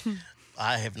wearing?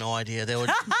 I have no idea. They were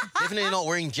definitely not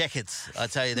wearing jackets. I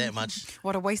tell you that much.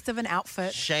 What a waste of an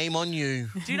outfit. Shame on you.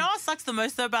 Do you know what sucks the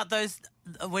most though about those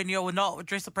when you're not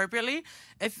dressed appropriately?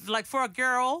 If, like, for a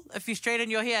girl, if you straighten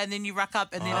your hair and then you rack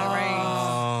up and then it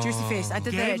rains. Juicy Fest. I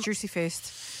did that Game- at Juicy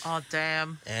Fest. Oh,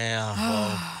 damn. Yeah,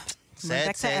 well, sad,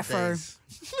 back to sad Afro. days.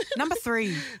 Number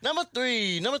 3.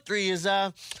 Number 3 is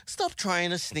stop trying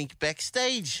to sneak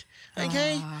backstage.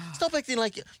 Okay, stop acting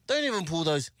like. Don't even pull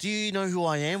those. Do you know who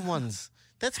I am? Ones.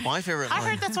 That's my favorite I line.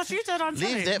 heard that's what you did on Leave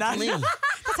Sunday. that for me.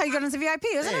 That's how you got into VIP,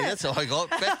 isn't Hey, it? that's how I got.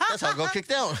 That's how I got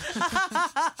kicked out.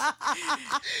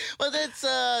 But that's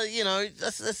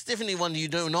that's definitely one you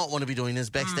do not want to be doing is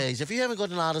backstage. If you haven't got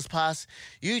an artist pass,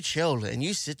 you chill and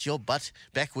you sit your butt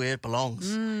back where it belongs,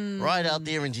 right out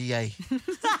there in GA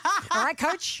All right,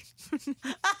 coach.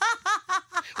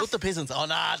 with the peasants. Oh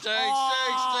nah,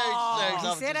 jokes.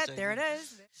 You said it. There it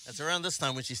is. That's around this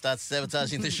time when she starts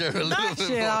sabotaging the show a little bit Shit,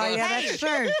 more. oh, yeah, that's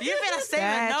true. You better say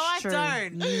that. No, I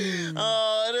That's don't.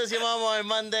 Oh, it is your Mama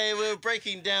Monday. We're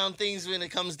breaking down things when it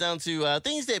comes down to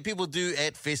things that people do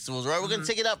at festivals, right? We're going to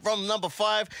take it up from number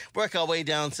 5, work our way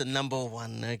down to number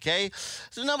 1, okay?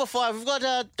 So number 5, we've got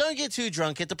don't get too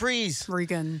drunk at the prees.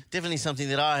 Regan. Definitely something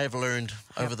that I have learned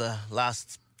over the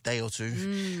last day or two.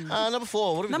 Number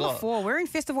 4, what have we Number got? 4, wearing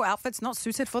festival outfits not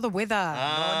suited for the weather.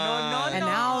 No. And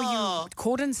now you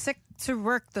called in sick to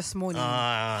work this morning.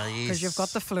 Yes. 'Cause you've got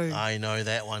the flu. I know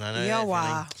that one. I know Yeah, that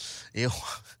wah. feeling. Yeah.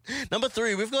 Number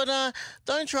 3, we've got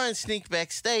don't try and sneak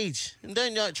backstage. And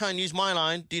don't try and use my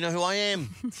line. Do you know who I am?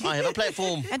 I have a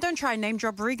platform. And don't try and name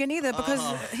drop Regan either because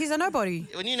he's a nobody.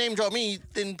 When you name drop me,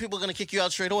 then people are going to kick you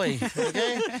out straight away.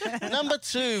 Okay? Number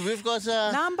 2, we've got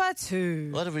Number 2.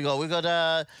 what have we got? We've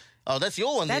got oh, that's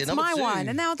your one there. That's Number my 2. one.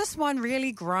 And now this one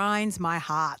really grinds my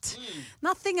heart.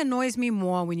 Nothing annoys me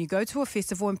more when you go to a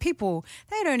festival and people,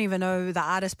 they don't even know the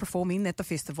artist performing at the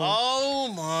festival. Oh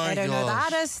my They don't know the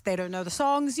gosh. artist. They don't know the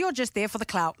songs. You're just there for the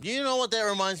clout. You know what that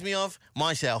reminds me of?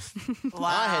 Myself. Wow.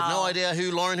 I had no idea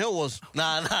who Lauryn Hill was.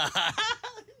 Nah.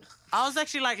 I was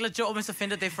actually like legit almost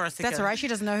offended there for a second. That's all right. She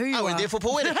doesn't know who you I are. went there for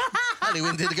Poetic. I only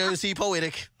went there to go see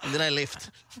Poetic, and then I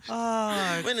left.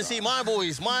 Oh, Went to see my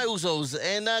boys, my Usos,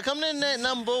 and coming in at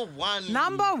number 1.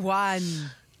 Number 1.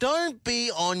 Don't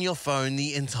be on your phone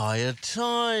the entire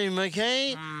time,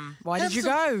 okay? Why Have did you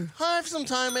some- go? Have some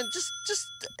time and just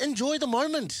enjoy the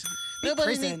moment.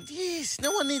 present.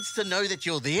 No one needs to know that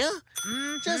you're there.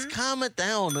 Just calm it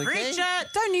down, okay? preach it.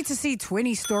 Don't need to see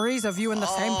 20 stories of you in the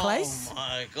same place. Oh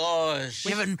my gosh.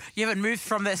 You haven't moved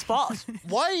from that spot.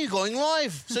 Why are you going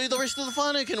live? So the rest of the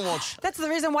whānau can watch. That's the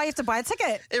reason why you have to buy a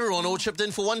ticket. Everyone all chipped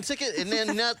in for one ticket, and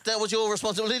then that was your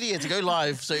responsibility to go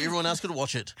live so everyone else could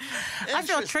watch it. I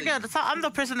feel Interesting. triggered. So I'm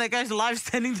the person that goes live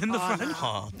standing in the front.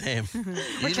 Oh, damn. You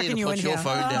need tricking to you put in your here.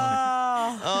 phone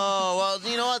down. Oh,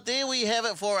 well, you know what? There we have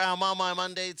it for our Mamai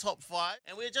Monday top 5.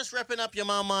 And we're just wrapping up your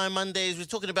Mamai Mondays. We're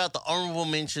talking about the honourable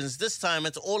mentions. This time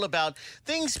it's all about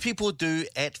things people do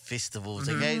at festivals,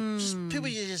 okay? Just people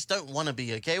you just don't want to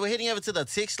be, okay? We're heading over to the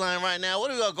text line right now. What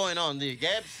do we got going on there,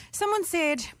 Gabs? Someone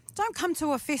said, don't come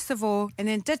to a festival and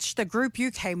then ditch the group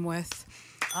you came with.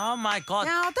 Oh my God.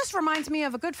 Now, this reminds me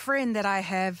of a good friend that I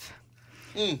have.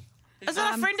 Is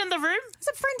that a friend in the room? It's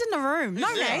a friend in the room. No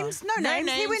that? names. No No names.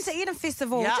 He names. went to Eden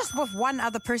Festival Yeah. just with one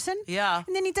other person. Yeah.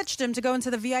 And then he ditched him to go into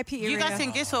the VIP area. You guys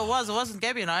can guess who it was. It wasn't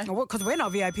Gabby and I. Because we're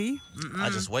not VIP. I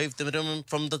just waved them at him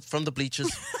from the bleachers.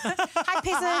 Hi,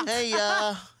 peasant. Hey,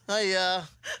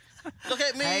 look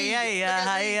at me.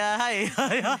 Hey.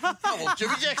 Oh,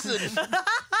 Jimmy Jackson.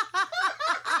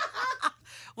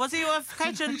 Was he with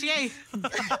Coach and GA?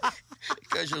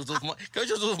 Coach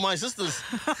was with my sisters.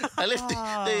 I left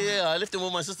I left him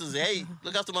with my sisters. Hey,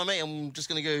 look after my mate. I'm just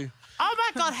gonna go. Oh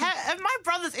my God, if my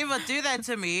brothers ever do that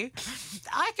to me,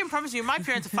 I can promise you my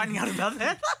parents are finding out about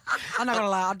that. I'm not going to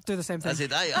lie. I'd do the same thing. I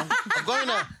said, hey, I'm going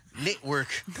to network,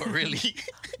 but really,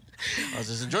 I was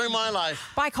just enjoying my life.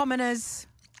 Bye, commoners.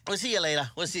 We'll see you later.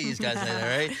 We'll see you guys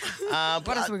later, right?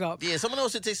 What else we got? Yeah, someone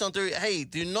else would text on through. Hey,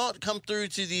 do not come through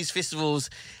to these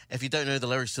festivals if you don't know the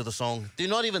lyrics to the song. Do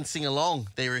not even sing along,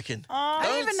 they reckon.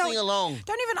 Don't sing along.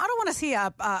 I don't want to see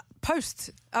a post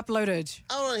uploaded.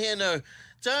 I don't want to hear no,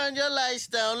 turn your lights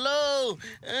down low.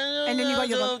 And then you got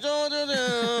your...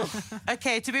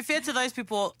 Okay, to be fair to those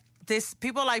people, there's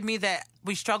people like me that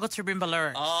we struggle to remember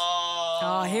lyrics.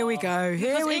 Oh, here we go.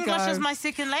 Because English is my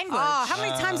second language. Oh, how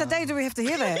many times a day do we have to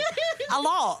hear that? A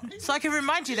lot. So I can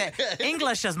remind you that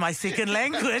English is my second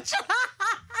language.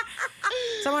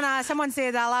 Someone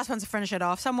said, our last one to finish it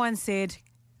off, someone said,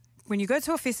 when you go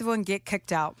to a festival and get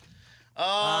kicked out.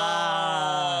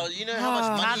 Oh, you know how much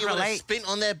money Can't you would have relate. spent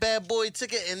on that bad boy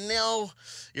ticket, and now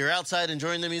you're outside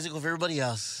enjoying the music with everybody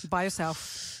else. By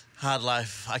yourself. Hard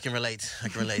life. I can relate. I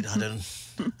didn't.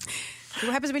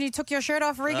 What happens when you took your shirt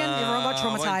off, Regan? Everyone got I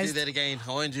won't do traumatized. that again. I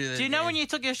won't do that. Do you know when you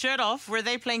took your shirt off, were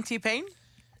they playing T-Pain?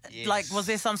 Yes. Like, was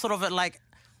there some sort of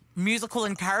musical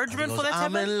encouragement for that to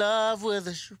I'm happen? in love with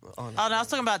a Oh, no, I was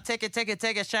talking about take it,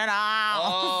 shirt off.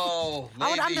 Oh, maybe. I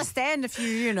would understand if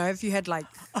you had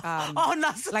Oh,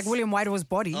 no. like William Whitehall's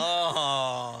body.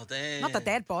 Oh, damn. Not the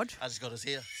dad bod. I just got his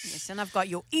hair. Yes, and I've got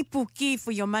your ipuki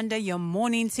for your Monday, your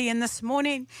morning tea. And this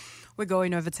morning, we're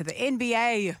going over to the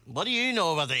NBA. What do you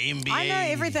know about the NBA? I know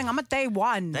everything. I'm at day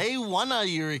one. They won a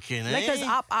hurricane, eh? Lakers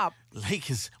up.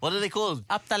 Lakers. What are they called?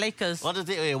 Up the Lakers. What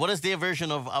is their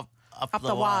version of up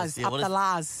The Waz. Yeah, Up what the is-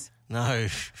 Laz. No.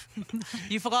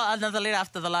 You forgot another letter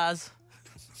after the Lars.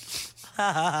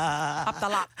 Up the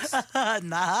Lux.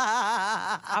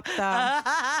 Nah. Up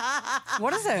the...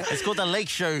 What is it? It's called the Lake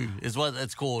Show, is what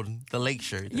it's called. The Lake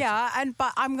Show. Yeah,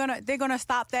 but they're gonna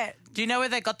start that. Do you know where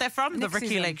they got that from? Next the Ricky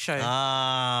season. Lake Show.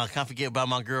 Can't forget about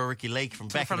my girl Ricky Lake from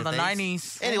back From in the days.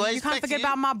 90s. Anyways, You can't back to forget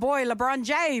about my boy, LeBron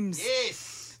James.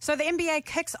 Yes. So the NBA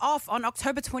kicks off on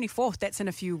October 24th. That's in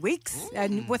a few weeks,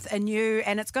 and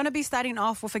and it's going to be starting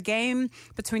off with a game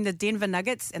between the Denver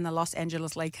Nuggets and the Los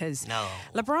Angeles Lakers. No.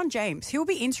 LeBron James, he'll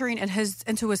be entering into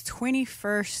his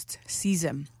 21st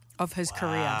season of his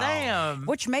career. Damn.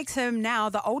 Which makes him now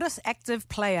the oldest active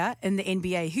player in the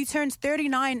NBA. He turns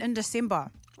 39 in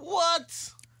December. What?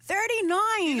 39.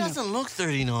 He doesn't look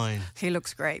 39. He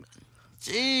looks great.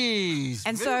 Jeez.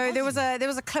 And so there was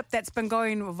a clip that's been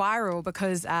going viral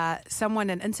because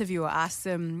an interviewer asked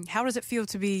him, how does it feel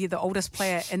to be the oldest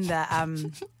player in the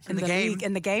the game. league,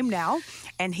 in the game now?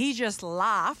 And he just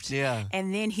laughed. Yeah.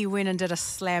 And then he went and did a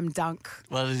slam dunk.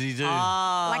 What does he do?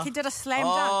 Like he did a slam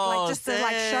dunk, like just to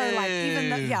like show like even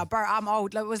though, dang. yeah, bro, I'm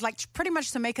old. Like, it was like pretty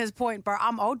much to make his point, bro,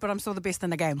 I'm old, but I'm still the best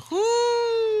in the game.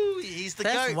 Woo, he's the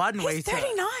That's goat. one way He's to...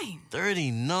 39.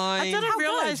 39. I didn't How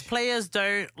realize good. players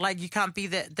don't, you can't be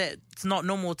that it's not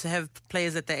normal to have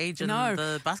players at that age in No.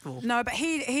 the basketball. No, but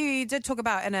he did talk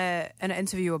about in an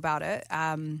interview about it.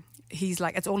 He's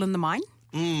like, it's all in the mind.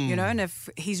 You know, and if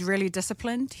he's really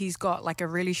disciplined, he's got like a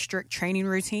really strict training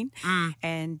routine.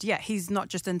 And yeah, he's not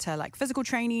just into like physical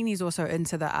training, he's also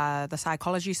into the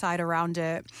psychology side around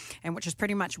it, and which is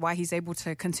pretty much why he's able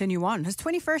to continue on. His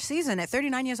 21st season at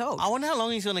 39 years old. I wonder how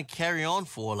long he's going to carry on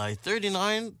for. Like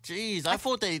 39? Jeez, I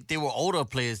thought they were older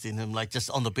players than him, like just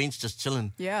on the bench, just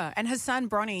chilling. Yeah, and his son,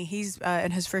 Bronny, he's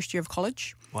in his first year of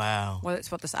college. Wow. Well, that's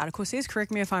what this article says.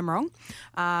 Correct me if I'm wrong.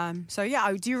 So yeah,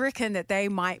 I do reckon that they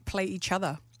might play each other.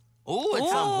 Oh, at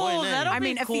some point, eh? that'll I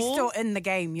mean, be if he's cool. still in the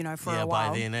game, you know, for Yeah, a by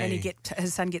while, then, and eh?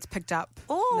 his son gets picked up. in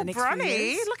Oh, the next few Bronny.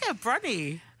 years. Look at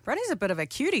Bronny. Bronny's a bit of a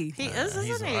cutie. He is, isn't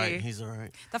He's he? all right. He's all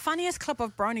right. The funniest clip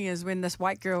of Bronny is when this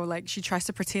white girl, like, she tries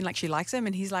to pretend like she likes him,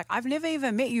 and he's like, "I've never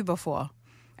even met you before."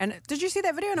 And did you see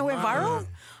that video and it went viral?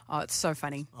 Oh, it's so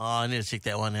funny. Oh, I need to check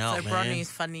that one out, So man.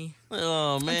 Bronny's funny.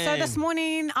 Oh, man. So this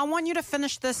morning, I want you to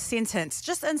finish this sentence,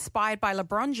 just inspired by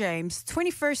LeBron James,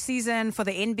 21st season for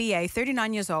the NBA,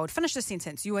 39 years old. Finish the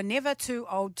sentence. You are never too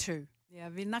old to. Yeah,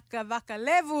 vinaka vaka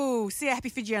levu. See, happy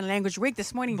Fijian Language Week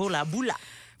this morning. Bula, bula.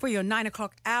 For your 9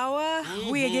 o'clock hour,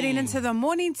 we are getting into the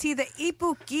morning tea, the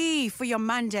ipuki for your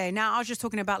Monday. Now, I was just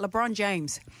talking about LeBron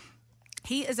James.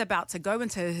 He is about to go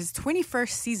into his 21st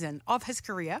season of his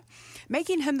career,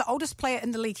 making him the oldest player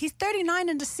in the league. He's 39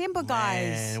 in December,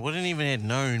 guys. Man, wouldn't even have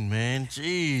known, man.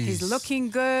 Jeez. He's looking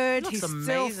good. Looks He's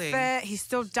amazing. still fit. He's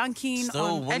still dunking Still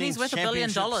on. winning And he's worth $1 billion.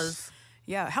 championships.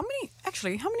 Yeah. How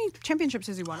many championships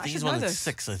has he won? I He's should know won this.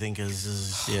 6, I think.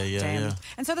 Yeah. Damn.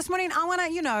 And so this morning, I want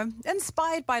to,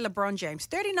 inspired by LeBron James,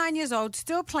 39 years old,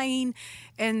 still playing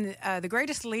in the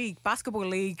greatest basketball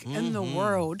league in the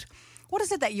world. What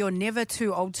is it that you're never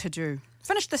too old to do?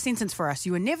 Finish the sentence for us.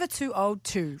 You are never too old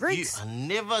to. Reeks. You are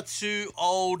never too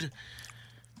old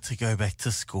to go back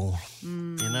to school.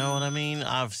 You know what I mean?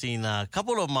 I've seen a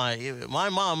couple of my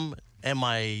mum and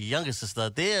my younger sister,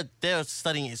 they're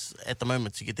studying at the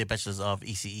moment to get their bachelor's of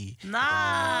ECE.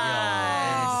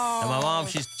 Nice. And my mom,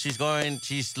 she's going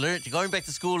back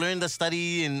to school, learning the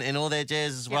study and all that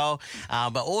jazz as well.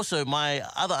 But also my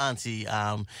other auntie,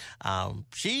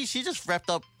 she just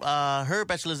wrapped up her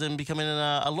bachelor's in becoming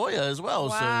a lawyer as well.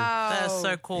 Wow. That's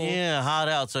so cool. So yeah, hard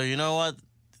out. So you know what?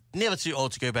 Never too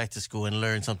old to go back to school and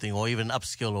learn something or even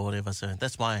upskill or whatever. So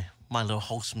that's my little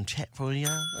wholesome chat for you.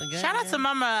 Okay? Shout out to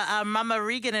Mama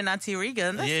Regan and Auntie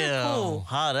Regan. That's so cool.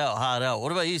 Hard out.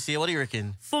 What about you, Sia? What do you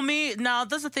reckon? For me, now,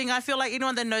 this is the thing. I feel like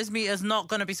anyone that knows me is not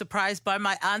going to be surprised by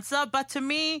my answer. But to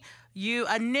me, you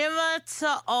are never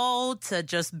too old to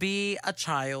just be a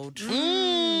child.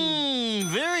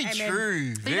 Very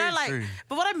true. Very true.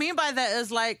 But what I mean by that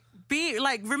is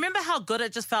remember how good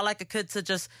it just felt like a kid to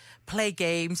just play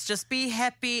games, just be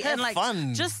happy Have and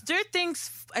fun. just do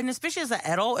things. And especially as an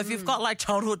adult, if you've got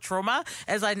childhood trauma,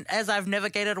 as I've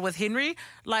navigated with Henry,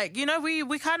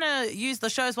 we kind of use the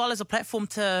show as well as a platform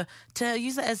to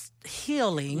use it as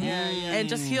healing and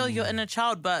just heal your inner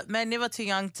child. But man, never too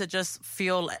young to just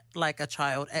feel like a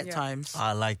child at times.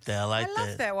 I like that. I like I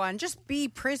love that one. Just be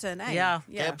present, eh? Yeah.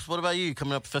 Gabs, what about you?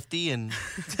 Coming up 50 and...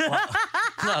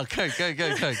 No, go.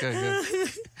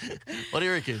 What do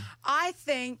you reckon? I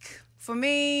think, for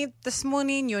me, this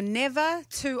morning, you're never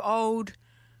too old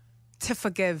to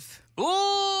forgive.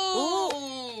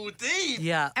 Ooh, deep.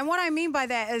 Yeah. And what I mean by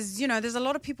that is, there's a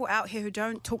lot of people out here who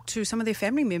don't talk to some of their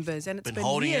family members, and it's been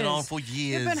holding years. it on for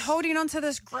years. You've been holding on to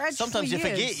this grudge Sometimes for you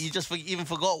years. forget. You just even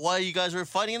forgot why you guys were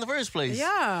fighting in the first place.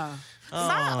 Yeah.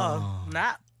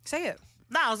 Nah. Say it.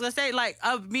 No, I was going to say,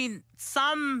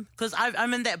 because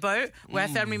I'm in that boat where I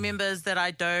have family members that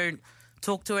I don't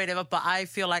talk to or whatever, but I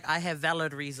feel like I have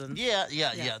valid reasons. Yeah,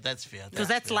 that's fair. Because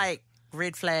that's like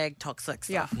red flag, toxic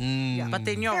stuff. Yeah. But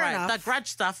then you're Fair right, enough. the grudge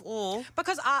stuff,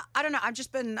 Because I don't know, I've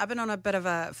been on a bit of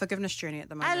a forgiveness journey at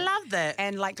the moment. I love that.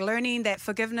 And learning that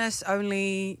forgiveness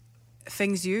only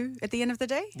things you at the end of the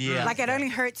day. Yeah. It only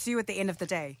hurts you at the end of the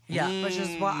day. Yeah. Which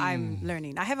is what I'm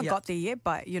learning. I haven't got there yet,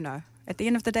 but at the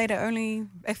end of the day, that only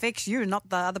affects you, not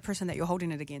the other person that you're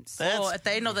holding it against. Or at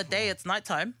the end of the day, it's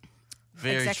nighttime.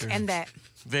 Very Exactly. true. And that.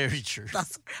 Very true.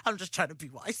 I'm just trying to be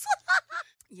wise.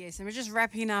 Yes, and we're just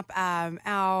wrapping up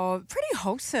our pretty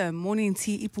wholesome morning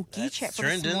tea ipuki chat for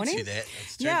this morning.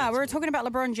 We're talking about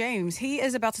LeBron James. He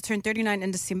is about to turn 39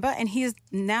 in December, and he is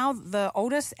now the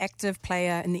oldest active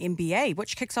player in the NBA,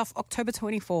 which kicks off October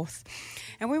 24th.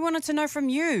 And we wanted to know from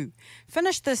you.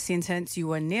 Finish this sentence.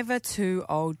 You are never too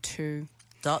old to... ...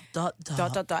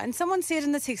 And someone said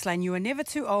in the text line, you are never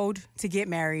too old to get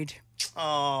married.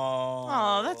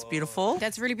 Oh, that's beautiful.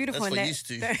 That's really beautiful. That's and what used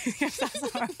to.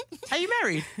 Are you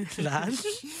married?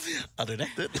 I don't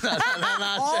act it.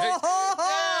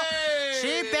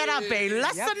 She better be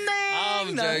listening.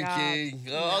 I'm joking.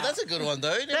 Oh, that's a good one,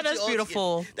 though. That is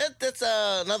beautiful. That's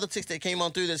another text that came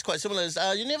on through that's quite similar. It's,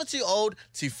 you're never too old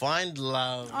to find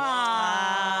love. Look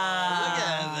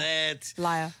at that.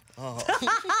 Liar.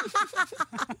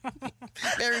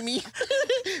 Marry me.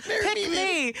 Pick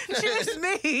me. Choose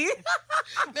me.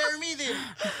 Marry me then.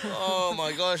 Oh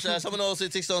my gosh. Someone also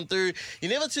texted on through. You're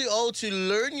never too old to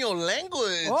learn your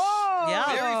language. Oh, Yeah.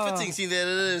 Very fitting, seeing that it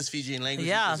is Fijian language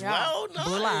as well.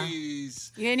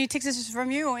 Nice. Yeah, any texts from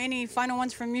you or any final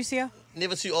ones from you, Sia?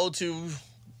 Never too old to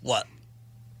what?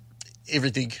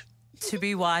 Everything. To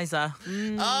be wiser.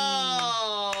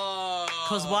 Oh.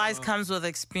 Because wise comes with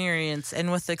experience,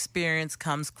 and with experience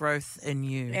comes growth in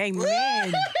you. Amen.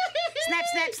 Snap,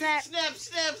 snap, snap. Snap,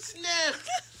 snap, snap.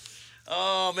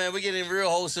 Oh, man, we're getting real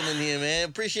wholesome in here, man.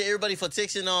 Appreciate everybody for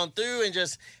texting on through and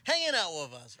just hanging out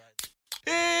with us, right?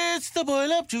 It's the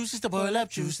Boil Up Juice, it's the Boil Up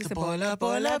Juice, the Boil Up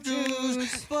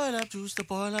Juice. Boil Up Juice, the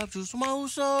Boil Up Juice,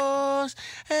 Mousos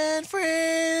and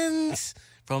friends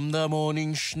from the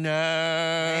morning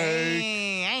snack.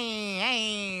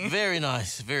 Very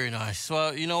nice, very nice.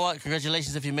 Well, you know what?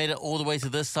 Congratulations if you made it all the way to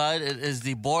this side. It is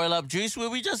the Boil Up Juice, where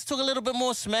we just talk a little bit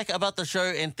more smack about the show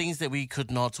and things that we could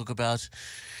not talk about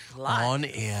on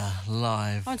air,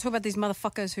 live. I want to talk about these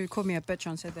motherfuckers who called me a bitch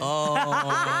on Saturday. Oh,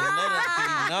 let it be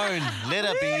known. Let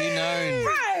it be known.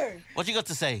 Bro! What you got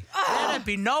to say? Let it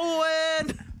be known.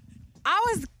 I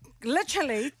was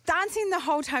literally dancing the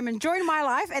whole time, enjoying my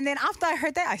life. And then after I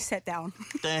heard that, I sat down.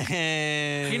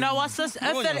 Damn. You know what, sis?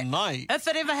 Ruined your night. If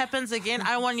it ever happens again,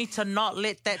 I want you to not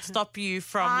let that stop you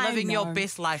from I living your know.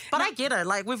 best life. But I get it.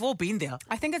 Like, we've all been there.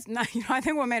 I think it's not, I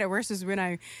think what made it worse is when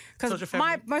Told your because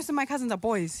family. most of my cousins are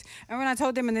boys. And when I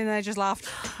told them and then they just laughed.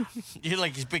 You're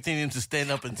like expecting him to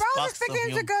stand up and Bro, I was bust expecting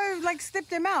something them to go, like, step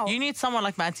them out. You need someone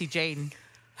like my Auntie Jane.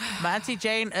 My Auntie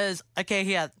Jane is, okay,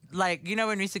 here, like, you know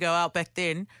when we used to go out back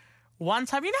then, one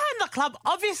time, you know in the club,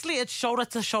 obviously it's shoulder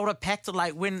to shoulder packed,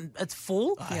 like when it's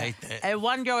full. I hate that. And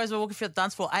one girl, as we're walking through the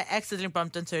dance floor, I accidentally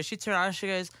bumped into her. She turned around and she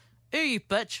goes, "Ooh, you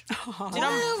bitch." Do you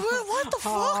know, What the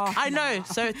fuck? I know.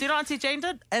 So do you know what Auntie Jane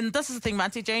did? And this is the thing, my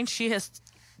Auntie Jane, she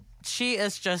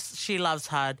loves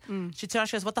hard. She turned around,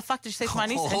 she goes, "What the fuck did you say to my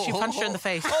niece?" And she punched her in the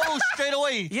face. Oh, straight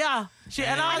away. Yeah.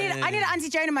 And I need an Auntie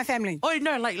Jane in my family. oh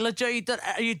no, like legit,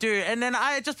 you do. And then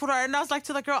I just put her, and I was like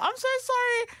to the girl, "I'm so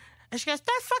sorry." And she goes,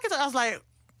 "Don't fucking." I was like,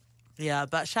 yeah,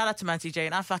 but shout out to Auntie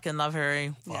Jane. I fucking love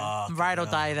her. Ride or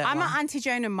die. That I'm one. an Auntie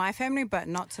Jane in my family, but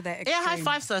not to that extreme. Yeah, high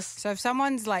five, sis. So if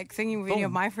someone's like thinking of any of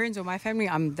Boom. my friends or my family,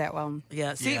 I'm that one.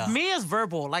 Yeah. See, Yeah. me is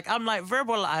verbal. Like I'm like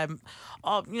verbal.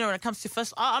 You know, when it comes to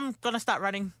fist, I'm gonna start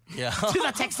running Yeah. to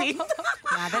the taxi.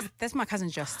 Nah, that's my cousin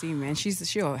Justine, man. She'll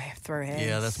throw hands.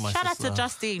 Yeah, that's my Shout out sister. to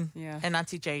Justine Yeah. and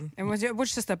Auntie Jane. And which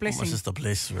just a My blessing. sister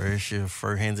Bliss, where she'll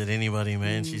throw hands at anybody,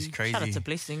 man. She's crazy. Shout out to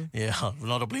Blessing. Yeah,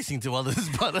 not a blessing to others,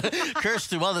 but a curse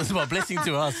to others, but blessing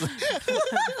to us.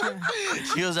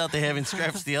 She was out there having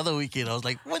scraps the other weekend. I was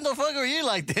like, when the fuck are you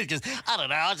like that? Because, I don't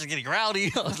know, I was just getting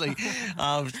rowdy. I was like,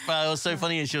 but it was so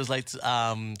funny. And she was like,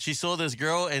 she saw this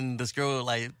girl, and this girl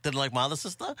like didn't like my other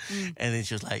sister. And then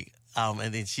she was like,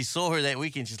 and then she saw her that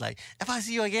weekend. She's like, "If I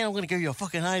see you again, I'm gonna give you a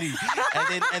fucking hidey."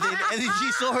 and then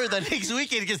she saw her the next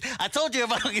weekend because I told you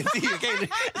if I don't see you again,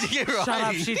 she gave her a Shut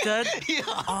up, hidey. she did. Yeah.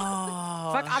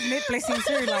 Fuck, I've met Blessing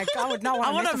too. Like, I would not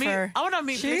want to mess with her. I wanna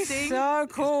meet She's Blessing. so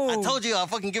cool. I told you I'll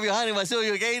fucking give you a hidey if I saw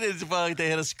you again. It's like they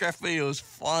had a scrap for you. It was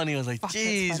funny. I was like, Fuck, that's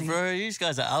 "Jeez, funny. bro, these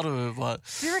guys are out of it." But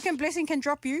Do you reckon Blessing can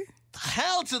drop you?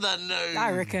 hell to the no.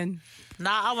 I reckon.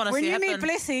 Nah, I want to When see you it meet happen.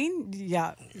 Blessing,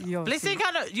 yeah, you're Blessing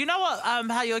kind of, you know what?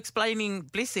 How you're explaining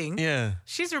Blessing? Yeah.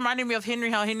 She's reminding me of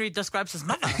Henry. How Henry describes his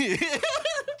mother.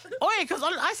 Oh yeah, because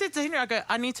I said to Henry, I go,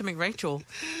 "I need to meet Rachel."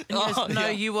 And he goes, "No, yeah.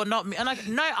 you will not meet." And I go,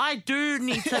 "No, I do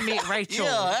need to meet Rachel."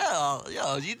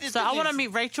 Yeah. You did So I want to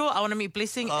meet Rachel. I want to meet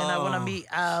Blessing, and I want to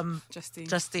Oh. meet Justine.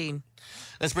 Justine.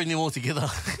 Let's bring them all together.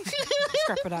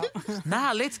 Scrap it out.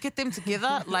 Nah, let's get them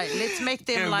together. Like, let's make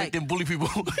them Yeah, like, make them bully people.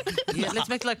 yeah, let's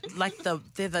make like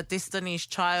they're the Destiny's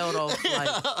Child of like.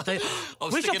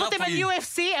 Of We should sticking put up them for in you.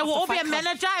 UFC, and we'll all be a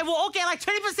manager, and we'll all get like 20%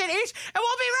 each, and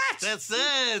we'll be rich. That's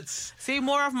it. See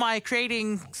more of my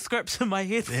creating scripts in my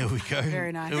head. There we go.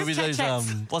 Very nice. It would be Just those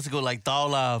chats. what's it called, like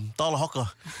dollar hocker.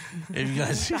 If you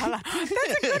guys. That's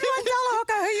a good one, Dala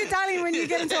Hoka. Who you darling when you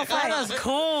get into a fight? That's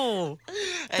cool.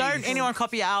 Don't anyone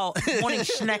copy our morning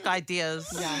snack ideas.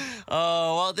 Yeah.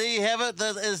 Oh, well, there you have it.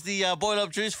 That is the Boil Up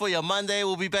Juice for your Monday.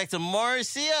 We'll be back tomorrow.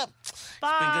 See ya.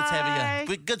 Bye. It's been good to have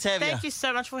you. Good to have Thank you. you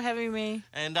so much for having me.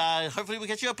 And hopefully we'll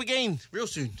catch you up again real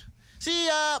soon. See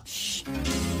ya.